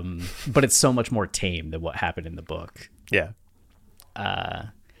 But it's so much more tame than what happened in the book. Yeah.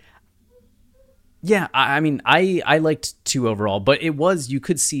 Yeah, I mean, I liked 2 overall, but you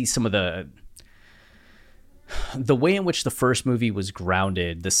could see some of the way in which the first movie was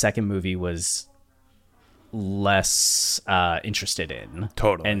grounded, the second movie was less interested in.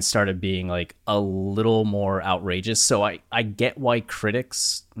 Totally. And started being like a little more outrageous. So I get why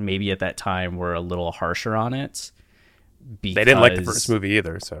critics maybe at that time were a little harsher on it. Because they didn't like the first movie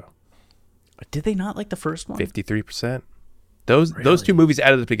either, so. Did they not like the first one? 53%. Those 2 movies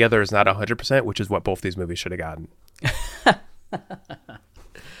added together is not 100%, which is what both these movies should have gotten.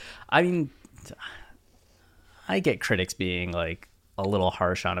 I mean, I get critics being like a little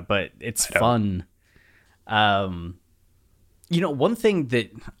harsh on it, but it's fun. One thing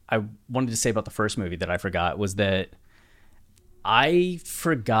that I wanted to say about the first movie that I forgot was that I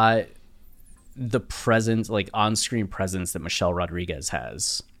forgot the presence, like on-screen presence that Michelle Rodriguez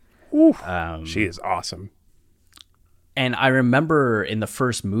has. She is awesome. And I remember in the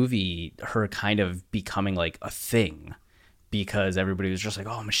first movie her kind of becoming like a thing because everybody was just like,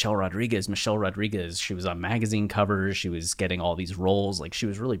 oh, Michelle Rodriguez. She was on magazine covers. She was getting all these roles. Like she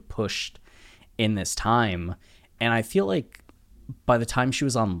was really pushed in this time. And I feel like by the time she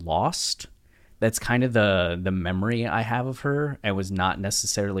was on Lost, that's kind of the memory I have of her. I was not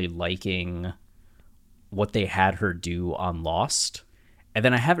necessarily liking what they had her do on Lost. And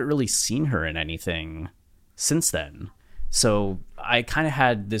then I haven't really seen her in anything since then. So I kind of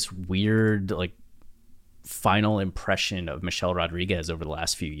had this weird, like, final impression of Michelle Rodriguez over the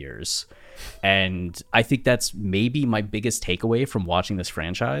last few years. And I think that's maybe my biggest takeaway from watching this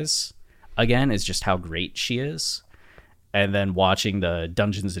franchise again, is just how great she is. And then watching the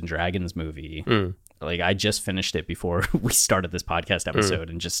Dungeons and Dragons movie, like I just finished it before we started this podcast episode,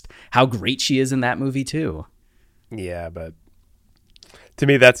 and just how great she is in that movie too. Yeah, but to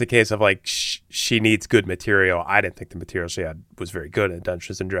me, that's a case of like she needs good material. I didn't think the material she had was very good in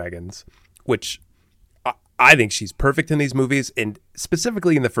Dungeons and Dragons, which I think she's perfect in these movies. And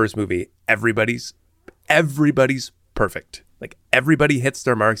specifically in the first movie, everybody's perfect. Like everybody hits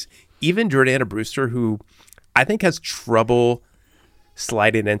their marks. Even Jordana Brewster, who I think has trouble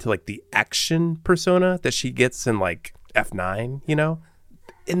sliding into like the action persona that she gets in like F9, you know,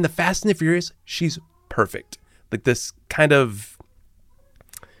 in the Fast and the Furious, she's perfect. Like this kind of,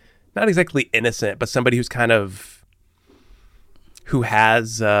 not exactly innocent, but somebody who's kind of, who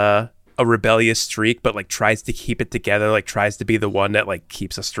has a rebellious streak, but like tries to keep it together, like tries to be the one that like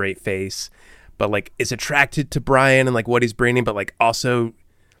keeps a straight face, but like is attracted to Brian and like what he's bringing, but like also,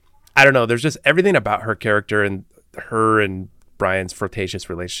 I don't know, there's just everything about her character and her and Brian's flirtatious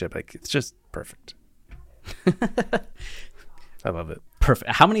relationship. Like it's just perfect. I love it.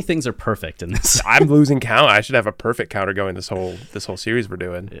 Perfect. How many things are perfect in this? I'm losing count. I should have a perfect counter going this whole series we're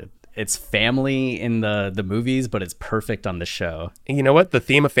doing. it's family in the movies, but it's perfect on the show. And you know what? The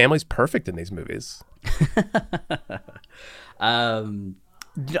theme of family is perfect in these movies. I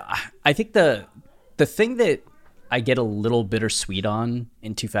think the thing that I get a little bittersweet on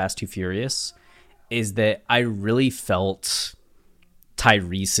in Too Fast, Too Furious is that I really felt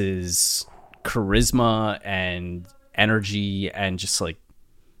Tyrese's charisma and energy and just like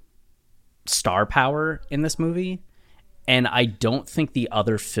star power in this movie. And I don't think the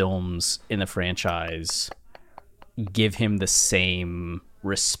other films in the franchise give him the same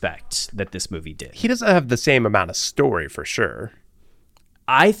respect that this movie did. He doesn't have the same amount of story for sure.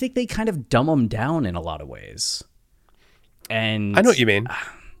 I think they kind of dumb him down in a lot of ways. And I know what you mean.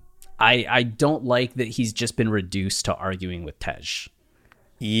 I don't like that he's just been reduced to arguing with Tej.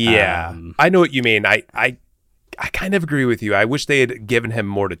 Yeah, I know what you mean. I kind of agree with you. I wish they had given him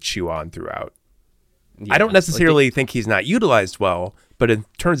more to chew on throughout. Yeah, I don't necessarily think he's not utilized well, but in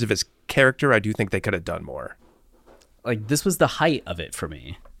terms of his character, I do think they could have done more. Like, this was the height of it for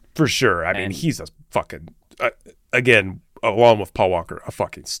me. For sure. I mean, he's a fucking, again, along with Paul Walker, a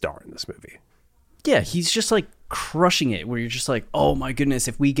fucking star in this movie. Yeah, he's just like crushing it, where you're just like, oh my goodness,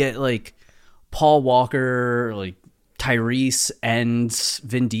 if we get like Paul Walker, like Tyrese and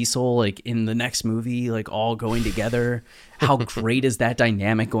Vin Diesel like in the next movie, like all going together, how great is that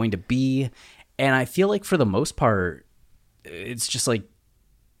dynamic going to be? And I feel like for the most part, it's just like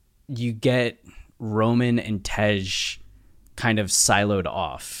you get Roman and Tej kind of siloed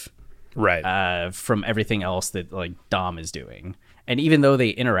off, right, from everything else that like Dom is doing. And even though they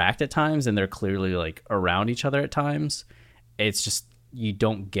interact at times and they're clearly like around each other at times, it's just you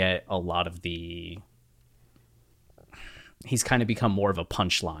don't get a lot of the. He's kind of become more of a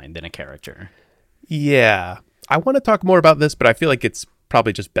punchline than a character. Yeah, I want to talk more about this, but I feel like it's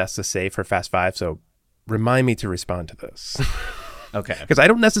probably just best to say for Fast Five. So remind me to respond to this. Okay. Because I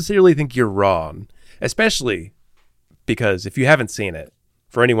don't necessarily think you're wrong, especially because if you haven't seen it,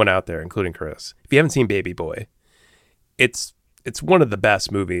 for anyone out there, including Chris, if you haven't seen Baby Boy, it's one of the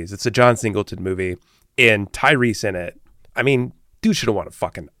best movies. It's a John Singleton movie, and Tyrese in it. I mean, dude should have won a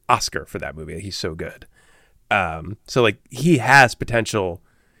fucking Oscar for that movie. He's so good. So like he has potential.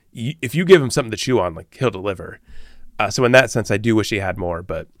 If you give him something to chew on, like he'll deliver. So in that sense, I do wish he had more,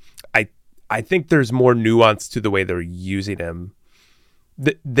 but I think there's more nuance to the way they're using him.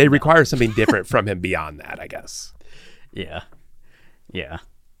 They require something different from him beyond that, I guess. Yeah. Yeah.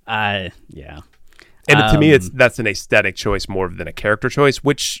 Yeah. And to me, that's an aesthetic choice more than a character choice,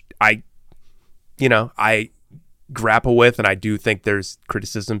 which I grapple with, and I do think there's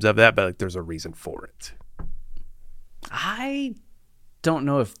criticisms of that, but like, there's a reason for it. I don't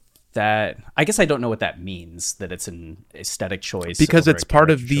know if that. I guess I don't know what that means. That it's an aesthetic choice because over it's a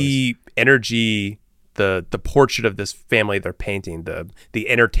part of character the choice. energy, the portrait of this family they're painting, the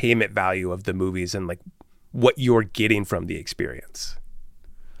entertainment value of the movies, and like what you're getting from the experience.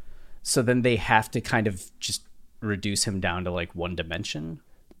 So then they have to kind of just reduce him down to like one dimension.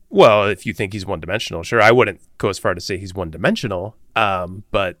 Well, if you think he's one-dimensional, sure. I wouldn't go as far to say he's one-dimensional,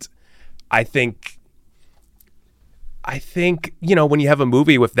 but I think when you have a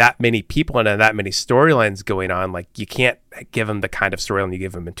movie with that many people and that many storylines going on, like you can't give him the kind of storyline you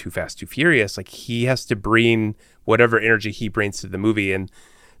give him in Too Fast, Too Furious. Like he has to bring whatever energy he brings to the movie, and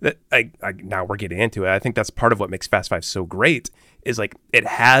that now we're getting into it. I think that's part of what makes Fast Five so great is like it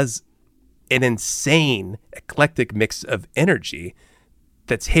has an insane eclectic mix of energy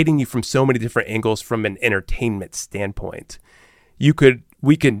that's hitting you from so many different angles from an entertainment standpoint.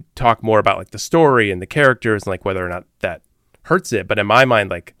 We can talk more about like the story and the characters and like whether or not that hurts it. But in my mind,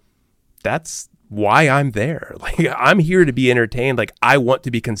 like that's why I'm there. Like I'm here to be entertained. Like I want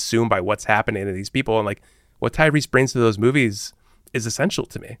to be consumed by what's happening to these people. And like what Tyrese brings to those movies is essential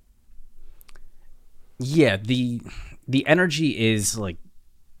to me. Yeah. The energy is like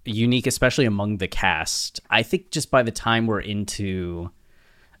unique, especially among the cast. I think just by the time we're into,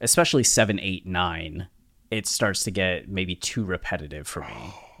 especially 7, 8, 9, it starts to get maybe too repetitive for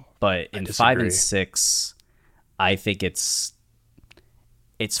me. But in 5 and 6, I think it's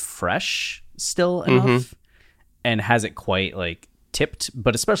fresh still enough and hasn't quite like tipped.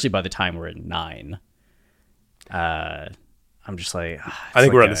 But especially by the time we're in 9, I'm just like, I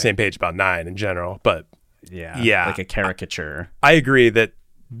think we're on the same page about 9 in general. But yeah, like a caricature. I agree that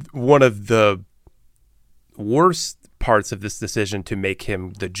one of the worst parts of this decision to make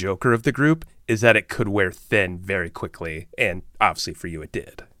him the Joker of the group is that it could wear thin very quickly, and obviously for you it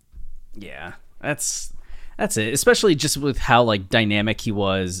did. Yeah, that's it, especially just with how like dynamic he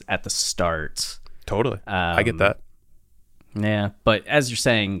was at the start. Totally. I get that. Yeah, but as you're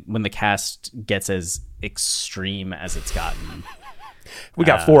saying, when the cast gets as extreme as it's gotten, We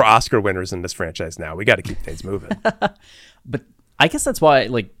got 4 Oscar winners in this franchise now. We got to keep things moving. But I guess that's why,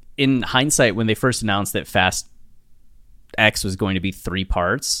 like, in hindsight, when they first announced that Fast X was going to be 3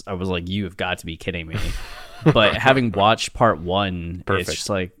 parts, I was like, you have got to be kidding me. But having watched part 1, Perfect. it's just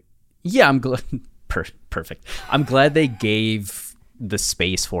like, yeah, I'm glad. Perfect. I'm glad they gave the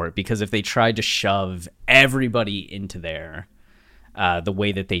space for it, because if they tried to shove everybody into there the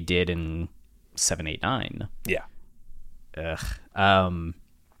way that they did in 7, 8, 9. Yeah. Well,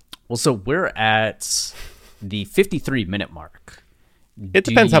 so we're at the 53-minute mark. It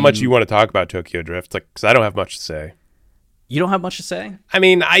depends how much you want to talk about Tokyo Drift, like, because I don't have much to say. You don't have much to say? I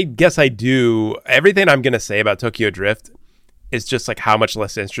mean, I guess I do. Everything I'm going to say about Tokyo Drift is just like how much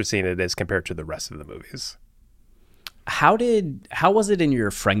less interesting it is compared to the rest of the movies. How was it in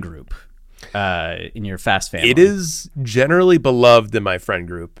your friend group, in your Fast family? It is generally beloved in my friend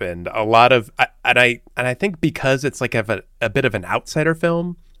group, and a lot of, I think because it's like a bit of an outsider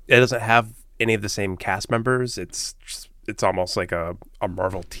film, it doesn't have any of the same cast members. It's almost like a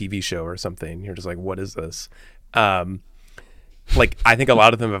Marvel TV show or something. You're just like, what is this? Like, I think a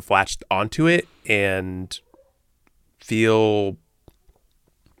lot of them have latched onto it and feel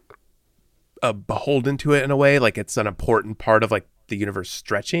beholden to it in a way. Like, it's an important part of like the universe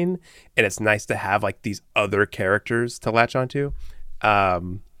stretching, and it's nice to have like these other characters to latch onto.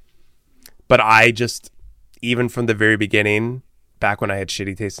 But I just, even from the very beginning, back when I had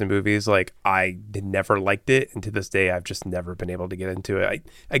shitty taste in movies, like, I never liked it, and to this day I've just never been able to get into it. I,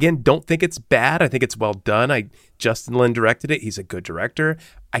 again, don't think it's bad. I think it's well done. Justin Lin directed it. He's a good director.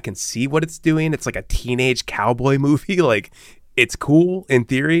 I can see what it's doing. It's like a teenage cowboy movie. Like, it's cool in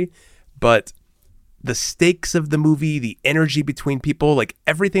theory, but the stakes of the movie, the energy between people, like,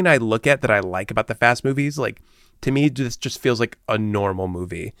 everything I look at that I like about the Fast movies, like, to me, this just feels like a normal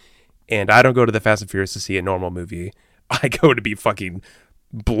movie. And I don't go to the Fast and Furious to see a normal movie. I go to be fucking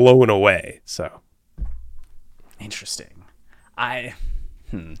blown away. So interesting.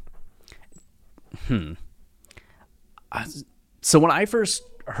 So when I first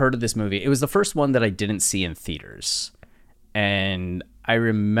heard of this movie, it was the first one that I didn't see in theaters, and I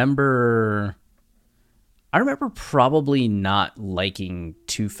remember probably not liking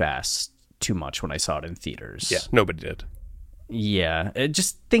Too Fast too much when I saw it in theaters. yeah, nobody did. Yeah,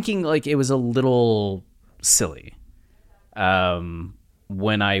 just thinking like it was a little silly.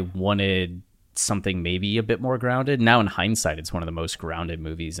 When I wanted something maybe a bit more grounded. Now in hindsight, it's one of the most grounded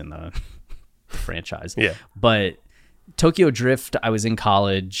movies in the franchise. Yeah. But Tokyo Drift, I was in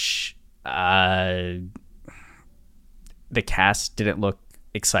college. The cast didn't look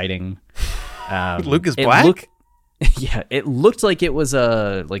exciting. Lucas Black? It looked like it was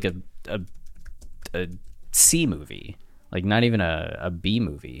a C movie, like not even a B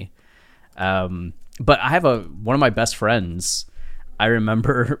movie. But I have one of my best friends. I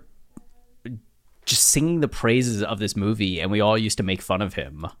remember just singing the praises of this movie, and we all used to make fun of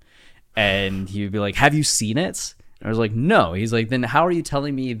him. And he would be like, "Have you seen it?" And I was like, "No." He's like, "Then how are you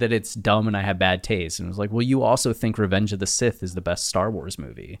telling me that it's dumb and I have bad taste?" And I was like, "Well, you also think Revenge of the Sith is the best Star Wars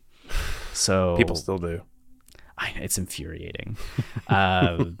movie." So people still do. It's infuriating.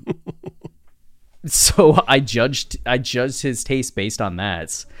 So I judged his taste based on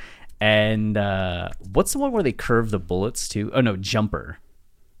that. And what's the one where they curve the bullets to? Oh no, Jumper.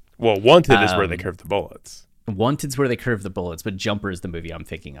 Well, Wanted is where they curve the bullets. Wanted's where they curve the bullets, but Jumper is the movie I'm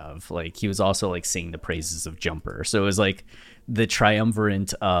thinking of. Like, he was also like singing the praises of Jumper. So it was like the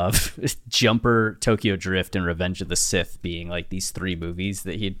triumvirate of Jumper, Tokyo Drift, and Revenge of the Sith being like these 3 movies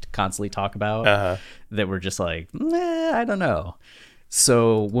that he'd constantly talk about that were just like, I don't know.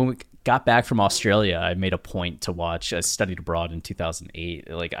 So when we got back from Australia, I made a point to watch. I studied abroad in 2008.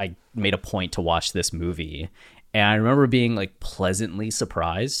 Like, I made a point to watch this movie, and I remember being like pleasantly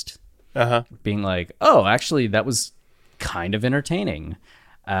surprised. Being like, oh, actually, that was kind of entertaining.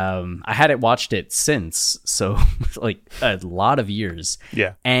 I hadn't watched it since, so like a lot of years.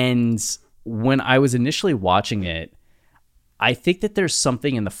 Yeah. And when I was initially watching it, I think that there's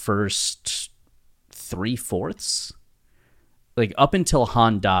something in the first 3/4, like up until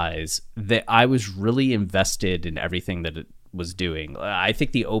Han dies, that I was really invested in everything that it was doing. I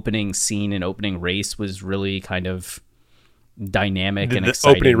think the opening scene and opening race was really kind of dynamic and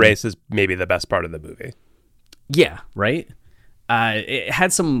exciting. The opening race is maybe the best part of the movie. Yeah, right? It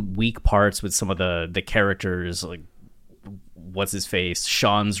had some weak parts with some of the characters, like what's his face?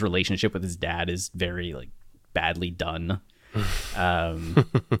 Sean's relationship with his dad is very like badly done. I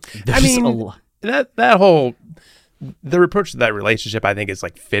mean, that whole the reproach to that relationship, I think, is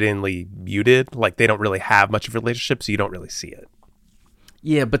like fittingly muted. Like, they don't really have much of a relationship, so you don't really see it.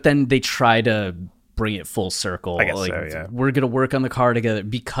 Yeah, but then they try to bring it full circle. I guess like, so, yeah. We're gonna work on the car together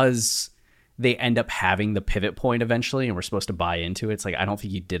because they end up having the pivot point eventually, and we're supposed to buy into it. It's like, I don't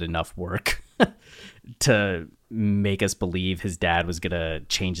think you did enough work to make us believe his dad was gonna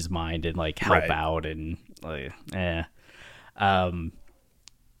change his mind and like help out and like,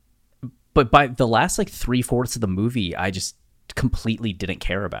 but by the last like 3/4 of the movie, I just completely didn't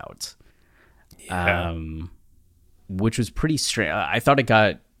care about. Yeah. Which was pretty strange. I thought it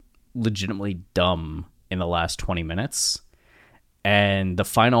got legitimately dumb in the last 20 minutes. And the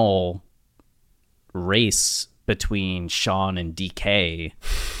final race between Sean and DK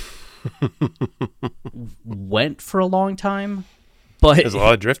went for a long time. But There's a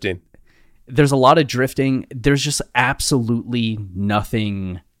lot of drifting. There's a lot of drifting. There's just absolutely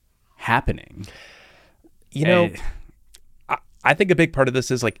nothing happening. You know, I think a big part of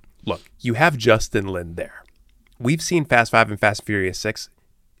this is like, look, you have Justin Lin there. We've seen Fast 5 and Fast and Furious 6.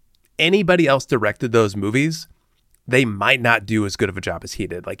 Anybody else directed those movies, they might not do as good of a job as he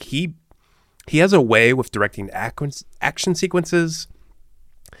did. Like he has a way with directing action sequences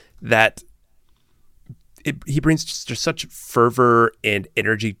that he brings just such fervor and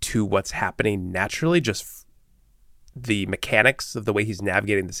energy to what's happening naturally, just the mechanics of the way he's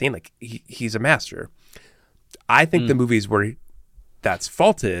navigating the scene. Like he's a master. I think the movies where that's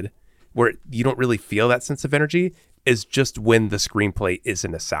faulted, where you don't really feel that sense of energy, is just when the screenplay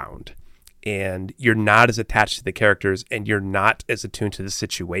isn't a sound and you're not as attached to the characters and you're not as attuned to the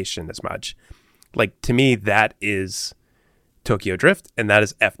situation as much. Like, to me, that is Tokyo Drift and that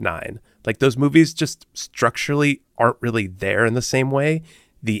is F9. Like, those movies just structurally aren't really there in the same way.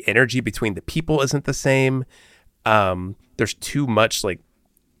 The energy between the people isn't the same. There's too much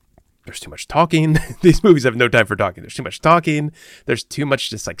talking. These movies have no time for talking. There's too much talking. There's too much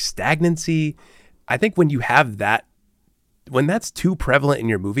just like stagnancy. I think when you have that, when that's too prevalent in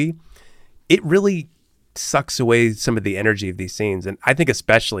your movie, it really sucks away some of the energy of these scenes. And I think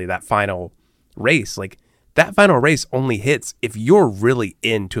especially that final race, like that final race only hits if you're really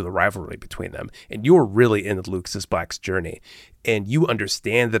into the rivalry between them and you're really into Luke Black's journey and you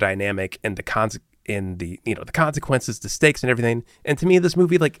understand the dynamic and the consequences, the stakes and everything. And to me, this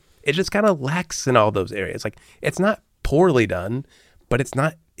movie, like, it just kind of lacks in all those areas. Like, it's not poorly done, but it's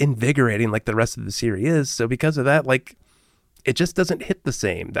not invigorating like the rest of the series is. So because of that, like, it just doesn't hit the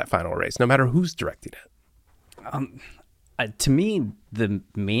same, that final race, no matter who's directing it. To me, the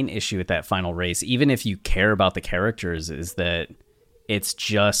main issue with that final race, even if you care about the characters, is that it's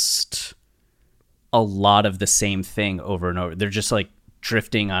just a lot of the same thing over and over. They're just like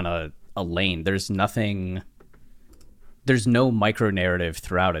drifting on a lane. There's no micro narrative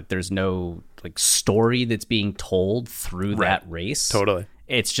throughout it. There's no like story that's being told through that race. Totally.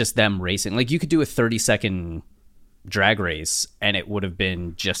 It's just them racing. Like, you could do a 30-second drag race and it would have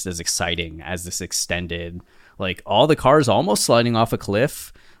been just as exciting as this extended, like, all the cars almost sliding off a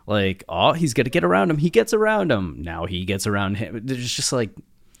cliff. Like, oh, he's gonna get around him. He gets around him. Now he gets around him. There's just like,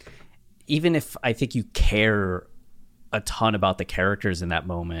 even if I think you care a ton about the characters in that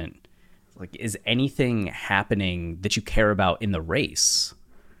moment, like, is anything happening that you care about in the race?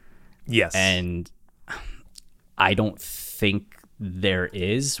 Yes. And I don't think there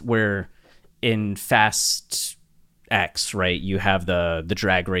is. Where in Fast X, right, you have the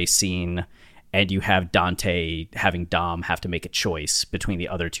drag race scene and you have Dante having Dom have to make a choice between the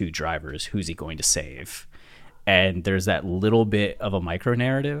other two drivers. Who's he going to save? And there's that little bit of a micro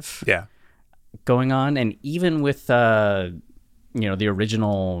narrative going on. And even with, the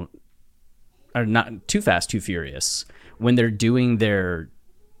original, or not Too Fast, Too Furious, when they're doing their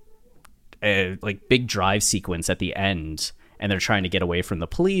like big drive sequence at the end and they're trying to get away from the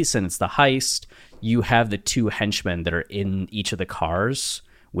police and it's the heist, you have the two henchmen that are in each of the cars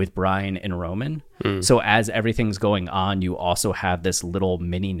with Brian and Roman. So as everything's going on, you also have this little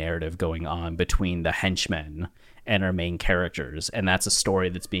mini narrative going on between the henchmen and our main characters. And that's a story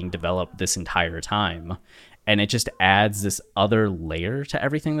that's being developed this entire time. And it just adds this other layer to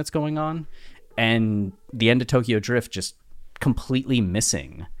everything that's going on. And the end of Tokyo Drift just completely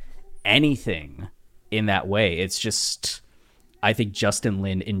missing anything in that way. It's just, I think, Justin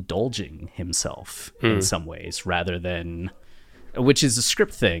Lin indulging himself in some ways, rather than, which is a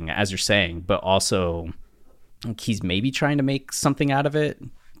script thing, as you're saying, but also he's maybe trying to make something out of it.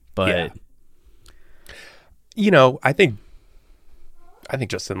 But I think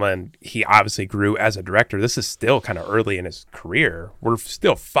Justin Lin, he obviously grew as a director. This is still kind of early in his career. We're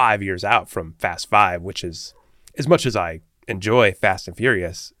still 5 years out from Fast 5, which is, as much as I enjoy Fast and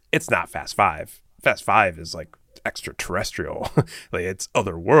Furious, it's not Fast 5. Fast 5 is like extraterrestrial. Like, it's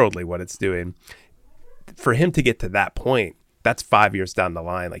otherworldly what it's doing. For him to get to that point, that's 5 years down the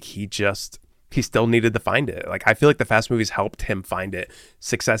line. Like, he just he still needed to find it. Like, I feel like the Fast movies helped him find it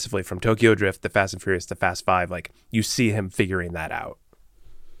successively, from Tokyo Drift to Fast and Furious to Fast 5. Like, you see him figuring that out.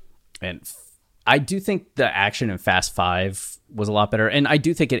 And I do think the action in Fast 5 was a lot better, and I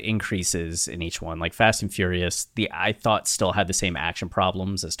do think it increases in each one. Like Fast and Furious, I thought still had the same action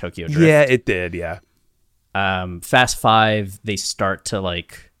problems as Tokyo Drift. Yeah, it did, yeah. Fast 5, they start to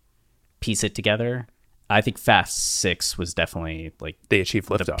like piece it together. I think Fast 6 was definitely like they achieved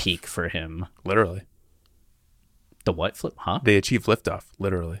liftoff. The peak for him. Literally. The what flip? Huh? They achieved liftoff.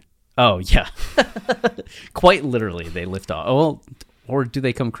 Literally. Oh yeah, quite literally they lift off. Oh, well, or do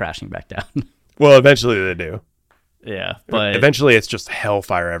they come crashing back down? Well, eventually they do. Yeah, but eventually it's just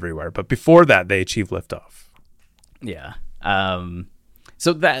hellfire everywhere. But before that, they achieve liftoff. Yeah.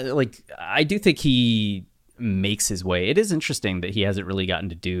 So that, like, I do think he makes his way. It is interesting that he hasn't really gotten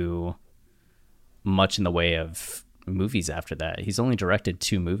to do much in the way of movies after that. He's only directed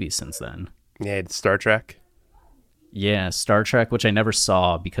 2 movies since then. Yeah, it's Star Trek. Yeah, Star Trek, which I never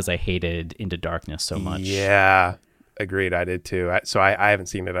saw because I hated Into Darkness so much. Yeah, agreed. I did too. So I haven't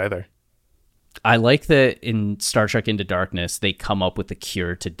seen it either. I like that in Star Trek Into Darkness, they come up with the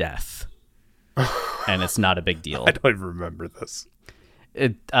cure to death. And it's not a big deal. I don't even remember this.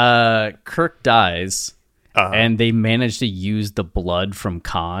 Kirk dies, and they manage to use the blood from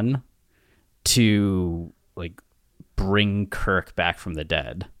Khan to like bring Kirk back from the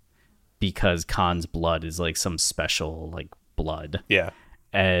dead, because Khan's blood is like some special like blood. Yeah.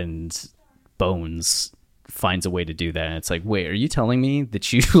 And Bones finds a way to do that, and it's like, wait, are you telling me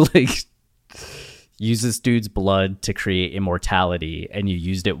that you like use this dude's blood to create immortality, and you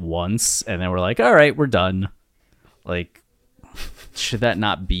used it once and then we're like, all right, we're done? Like, should that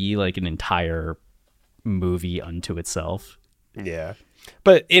not be like an entire movie unto itself? Yeah.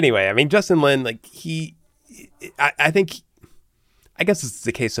 But anyway, I mean, Justin Lin, like I think, I guess it's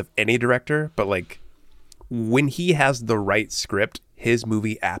the case of any director, but like when he has the right script, his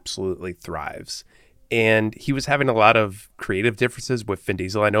movie absolutely thrives. And he was having a lot of creative differences with Vin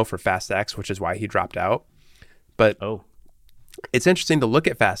Diesel, I know, for Fast X, which is why he dropped out. But it's interesting to look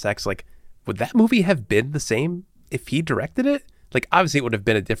at Fast X. Like, would that movie have been the same if he directed it? Like, obviously it would have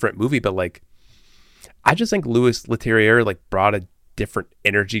been a different movie, but like, I just think Louis Leterrier like brought a different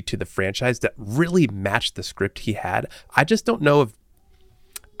energy to the franchise that really matched the script he had. I just don't know if,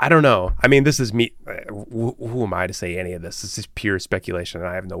 I don't know. I mean, this is me. Who am I to say any of this? This is pure speculation, and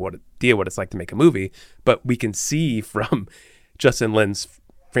I have no idea what it's like to make a movie. But we can see from Justin Lin's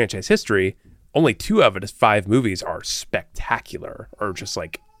franchise history, only 2 of his 5 movies are spectacular, or just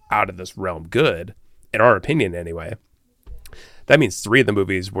like out of this realm good, in our opinion anyway. That means 3 of the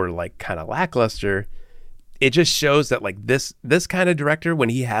movies were like kind of lackluster. It just shows that like this kind of director, when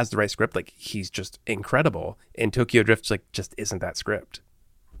he has the right script, like he's just incredible. And Tokyo Drift like just isn't that script.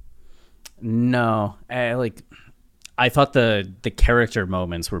 No, I thought the character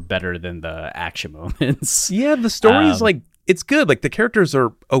moments were better than the action moments. Yeah, the story is like, it's good. Like the characters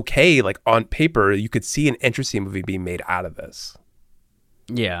are okay. Like on paper, you could see an interesting movie being made out of this.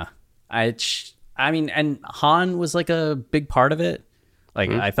 Yeah, I mean, and Han was like a big part of it. Like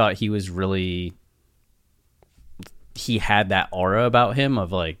I thought he was really, he had that aura about him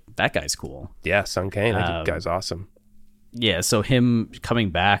of like, that guy's cool. Yeah, Sung Kang, that guy's awesome. Yeah, so him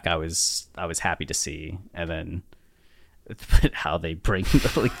coming back, I was happy to see, and then how they bring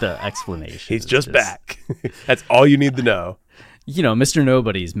the explanation. He's just back. That's all you need to know. You know, Mr.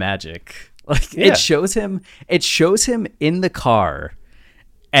 Nobody's magic. Like it shows him in the car,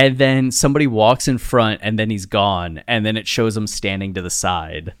 and then somebody walks in front, and then he's gone, and then it shows him standing to the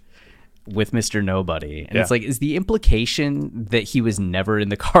side with Mr. Nobody. And it's like, is the implication that he was never in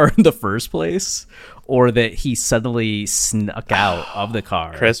the car in the first place, or that he suddenly snuck out of the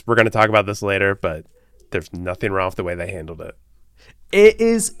car? Chris, we're going to talk about this later, but there's nothing wrong with the way they handled it. It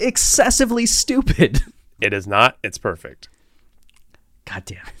is excessively stupid. It is not. It's perfect. God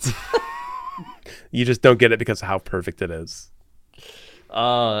damn it. You just don't get it because of how perfect it is.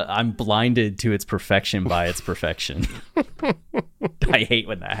 I'm blinded to its perfection by its perfection. I hate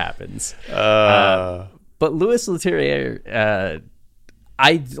when that happens. But Louis Leterrier,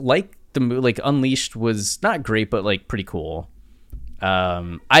 I like the movie. Like Unleashed was not great, but like pretty cool.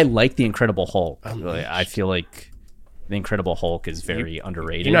 I like The Incredible Hulk. I feel like The Incredible Hulk is very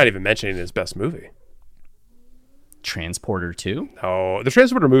underrated. You're not even mentioning his best movie. Transporter 2? No, the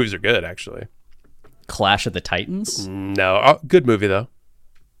Transporter movies are good, actually. Clash of the Titans? No, good movie though.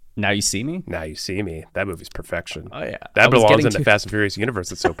 Now You See Me? Now You See Me. That movie's perfection. Oh yeah, that belongs in the Fast and Furious universe.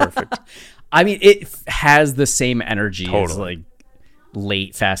 It's so perfect. I mean, it has the same energy as like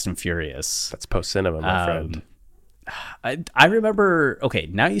late Fast and Furious. That's post cinema, my friend. I remember. Okay,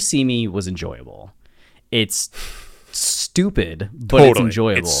 Now You See Me was enjoyable. It's stupid, but it's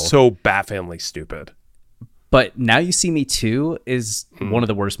enjoyable. It's so bafflingly stupid. But Now You See Me 2 is one of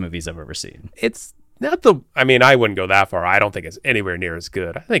the worst movies I've ever seen. It's not the. I mean, I wouldn't go that far. I don't think it's anywhere near as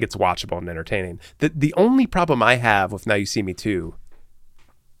good. I think it's watchable and entertaining. The only problem I have with Now You See Me 2,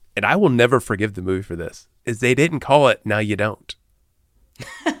 and I will never forgive the movie for this, is they didn't call it Now You Don't.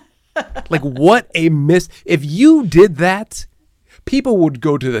 Like, what a miss. If you did that, people would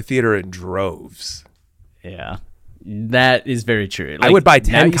go to the theater in droves. Yeah, that is very true. I would buy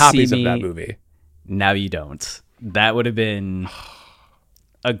 10 copies of that movie. Now You Don't. That would have been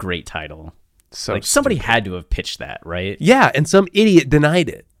a great title. So like, somebody had to have pitched that, right? Yeah, and some idiot denied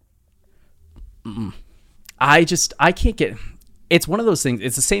it. I can't get. It's one of those things.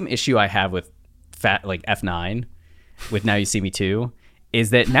 It's the same issue I have with F9 with Now You See Me 2,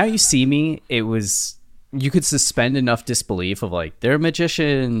 is that Now You See Me, it was, you could suspend enough disbelief of like, they're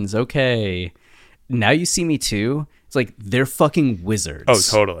magicians, okay. Now You See Me 2, it's like, they're fucking wizards. Oh,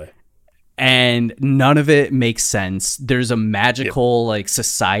 totally. And none of it makes sense. There's a magical like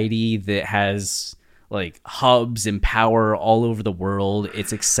society that has like hubs and power all over the world.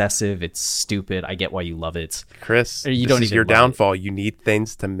 It's excessive. It's stupid. I get why you love it. Chris, this is your downfall. You need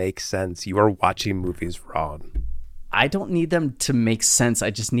things to make sense. You are watching movies wrong. I don't need them to make sense. I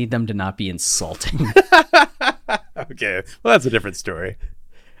just need them to not be insulting. Okay. Well, that's a different story.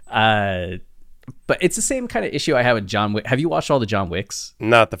 But it's the same kind of issue I have with John Wick. Have you watched all the John Wicks?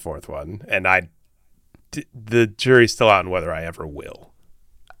 Not the fourth one. And the jury's still out on whether I ever will.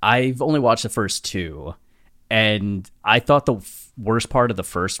 I've only watched the first two. And I thought the worst part of the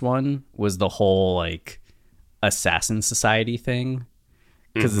first one was the whole like assassin society thing.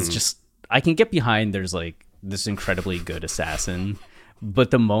 Because it's just, I can get behind there's like this incredibly good assassin.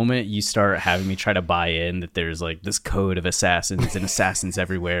 But the moment you start having me try to buy in that there's like this code of assassins and assassins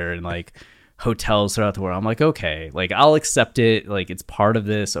everywhere and like hotels throughout the world, I'm like, okay, like I'll accept it, like it's part of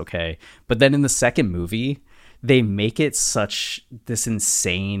this, okay. But then in the second movie, they make it such this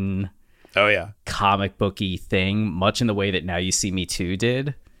insane comic booky thing, much in the way that Now You See Me 2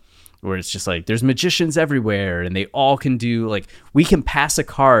 did, where it's just like there's magicians everywhere and they all can do, like, we can pass a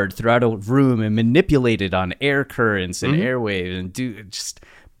card throughout a room and manipulate it on air currents and airwaves and do just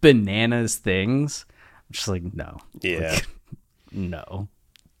bananas things. I'm just like, no. Yeah. Like, no.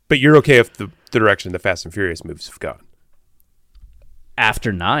 But you're okay with the direction the Fast and Furious movies have gone?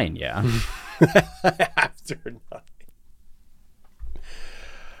 After 9, yeah. After 9.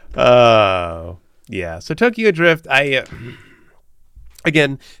 Oh, yeah. So Tokyo Drift,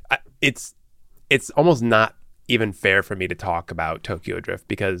 it's almost not even fair for me to talk about Tokyo Drift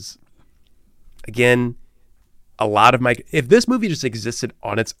because, again, a lot of if this movie just existed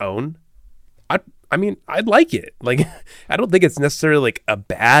on its own, I'd like it. Like, I don't think it's necessarily like a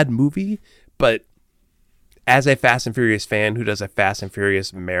bad movie, but as a Fast and Furious fan who does a Fast and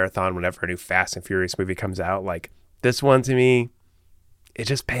Furious marathon whenever a new Fast and Furious movie comes out, like this one to me, it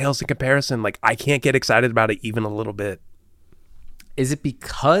just pales in comparison. Like, I can't get excited about it even a little bit. Is it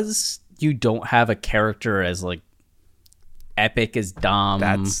because you don't have a character as like epic as Dom?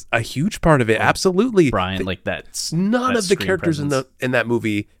 That's a huge part of it. Absolutely. Brian, like that's none that of the characters presence. in that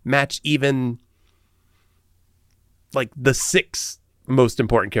movie match even like the 6 most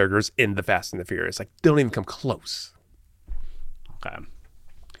important characters in the Fast and the Furious. Like, they don't even come close. Okay.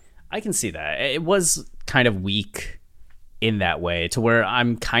 I can see that. It was kind of weak in that way, to where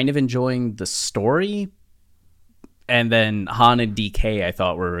I'm kind of enjoying the story. And then Han and DK, I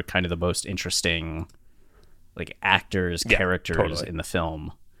thought, were kind of the most interesting like actors, characters in the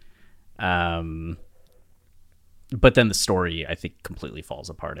film. But then the story, I think, completely falls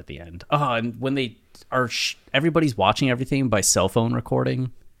apart at the end. Oh, and when they are, everybody's watching everything by cell phone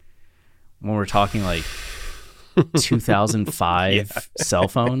recording. When we're talking like 2005 cell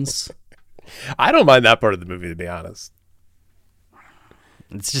phones. I don't mind that part of the movie, to be honest.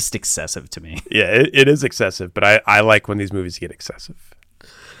 It's just excessive to me. Yeah, it is excessive, but I like when these movies get excessive.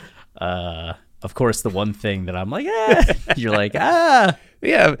 Of course, the one thing that I'm like, you're like, Yeah,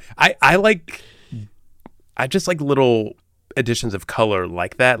 I just like little additions of color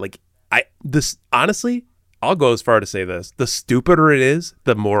like that. Like, honestly, I'll go as far to say this: the stupider it is,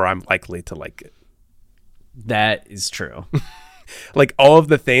 the more I'm likely to like it. That is true. Like, all of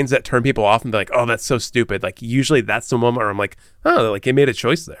the things that turn people off and they're like, oh, that's so stupid. Like, usually that's the moment where I'm like, oh, like, it made a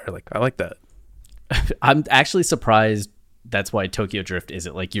choice there. Like, I like that. I'm actually surprised that's why Tokyo Drift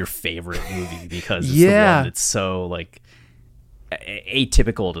isn't like your favorite movie, because it's the one that's so like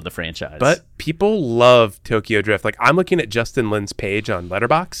atypical to the franchise. But people love Tokyo Drift. Like, I'm looking at Justin Lin's page on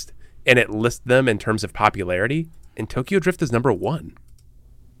Letterboxd, and it lists them in terms of popularity. and Tokyo Drift is number 1.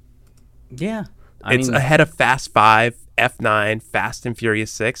 Yeah. It's ahead of Fast 5, F9, Fast and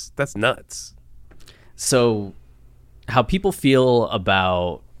Furious 6. That's nuts. So how people feel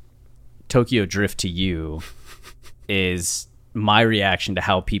about Tokyo Drift to you is my reaction to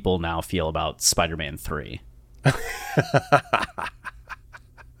how people now feel about Spider-Man 3.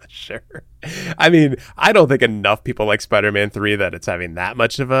 Sure. I mean, I don't think enough people like Spider-Man 3 that it's having that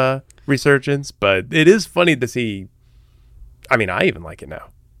much of a resurgence, but it is funny to see. I mean, I even like it now.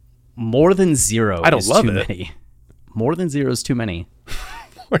 More than 0 I don't is love too it. many. More than 0 is too many.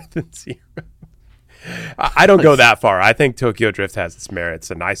 More than 0. I don't go that far. I think Tokyo Drift has its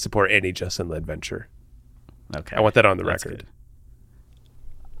merits, and I support any Justin Lin venture. Okay. I want that on the That's record. good.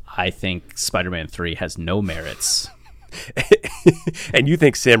 I think Spider-Man 3 has no merits. And you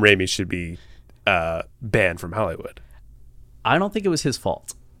think Sam Raimi should be banned from Hollywood? I don't think it was his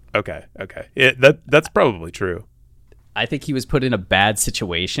fault. Okay. That's probably true. I think he was put in a bad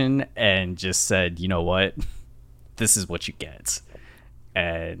situation and just said, you know what? This is what you get.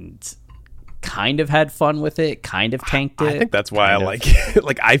 And kind of had fun with it, kind of tanked it. I think that's why I like it.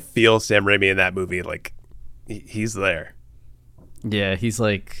 Like, I feel Sam Raimi in that movie. Like, he's there. Yeah, he's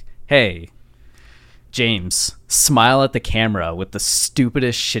like, hey, James, smile at the camera with the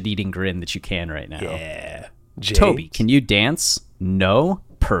stupidest shit-eating grin that you can right now. Yeah. James? Toby, can you dance? No?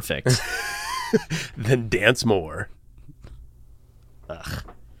 Perfect. Then dance more. Ugh.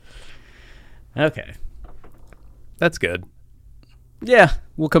 Okay. That's good. Yeah,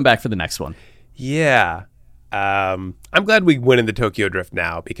 we'll come back for the next one. Yeah. I'm glad we went into Tokyo Drift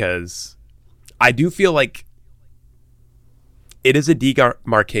now, because I do feel like it is a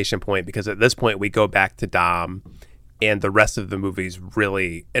demarcation point, because at this point we go back to Dom and the rest of the movies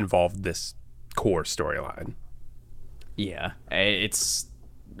really involve this core storyline. Yeah, it's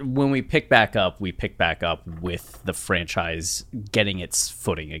when we pick back up with the franchise getting its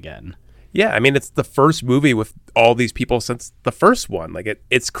footing again. Yeah, I mean, it's the first movie with all these people since the first one. Like,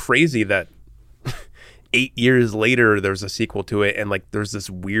 it's crazy that 8 years later there's a sequel to it, and like there's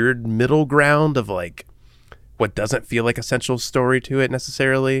this weird middle ground of like what doesn't feel like a central story to it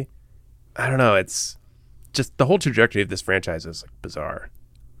necessarily. I don't know. It's just the whole trajectory of this franchise is like bizarre.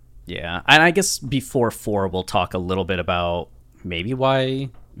 Yeah, and I guess before 4 we'll talk a little bit about maybe why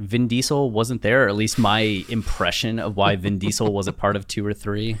Vin Diesel wasn't there, or at least my impression of why Vin Diesel wasn't part of 2 or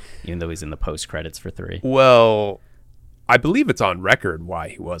 3, even though he's in the post credits for 3. Well, I believe it's on record why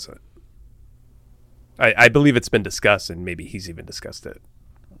he wasn't. I believe it's been discussed, and maybe he's even discussed it.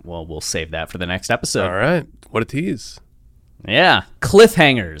 Well, we'll save that for the next episode. All right. What a tease. Yeah.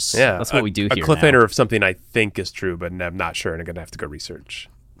 Cliffhangers. Yeah. That's what we do here A cliffhanger now. of something I think is true, but I'm not sure, and I'm going to have to go research.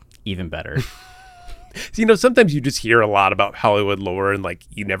 Even better. So, you know, sometimes you just hear a lot about Hollywood lore and like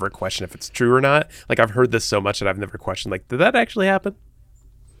you never question if it's true or not. Like, I've heard this so much that I've never questioned, like, did that actually happen?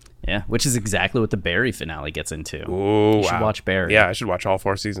 Yeah, which is exactly what the Barry finale gets into. Oh, You should watch Barry. Yeah, I should watch all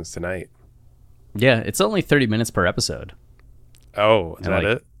 4 seasons tonight. Yeah, it's only 30 minutes per episode. Oh, is And, that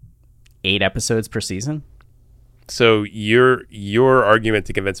like, it? 8 episodes per season. So your argument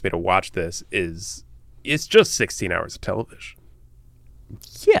to convince me to watch this is it's just 16 hours of television.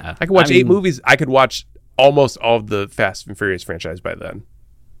 Yeah. I could watch 8 mean, movies. I could watch almost all of the Fast and Furious franchise by then.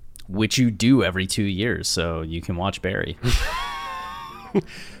 Which you do every 2 years, so you can watch Barry.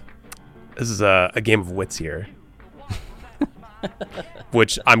 This is a game of wits here.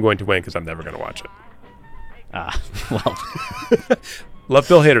 Which I'm going to win because I'm never going to watch it. Well, Love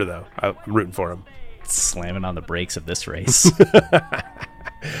Bill Hader, though. I'm rooting for him. slamming on the brakes of this race.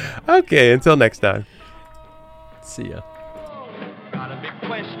 Okay, until next time. See ya.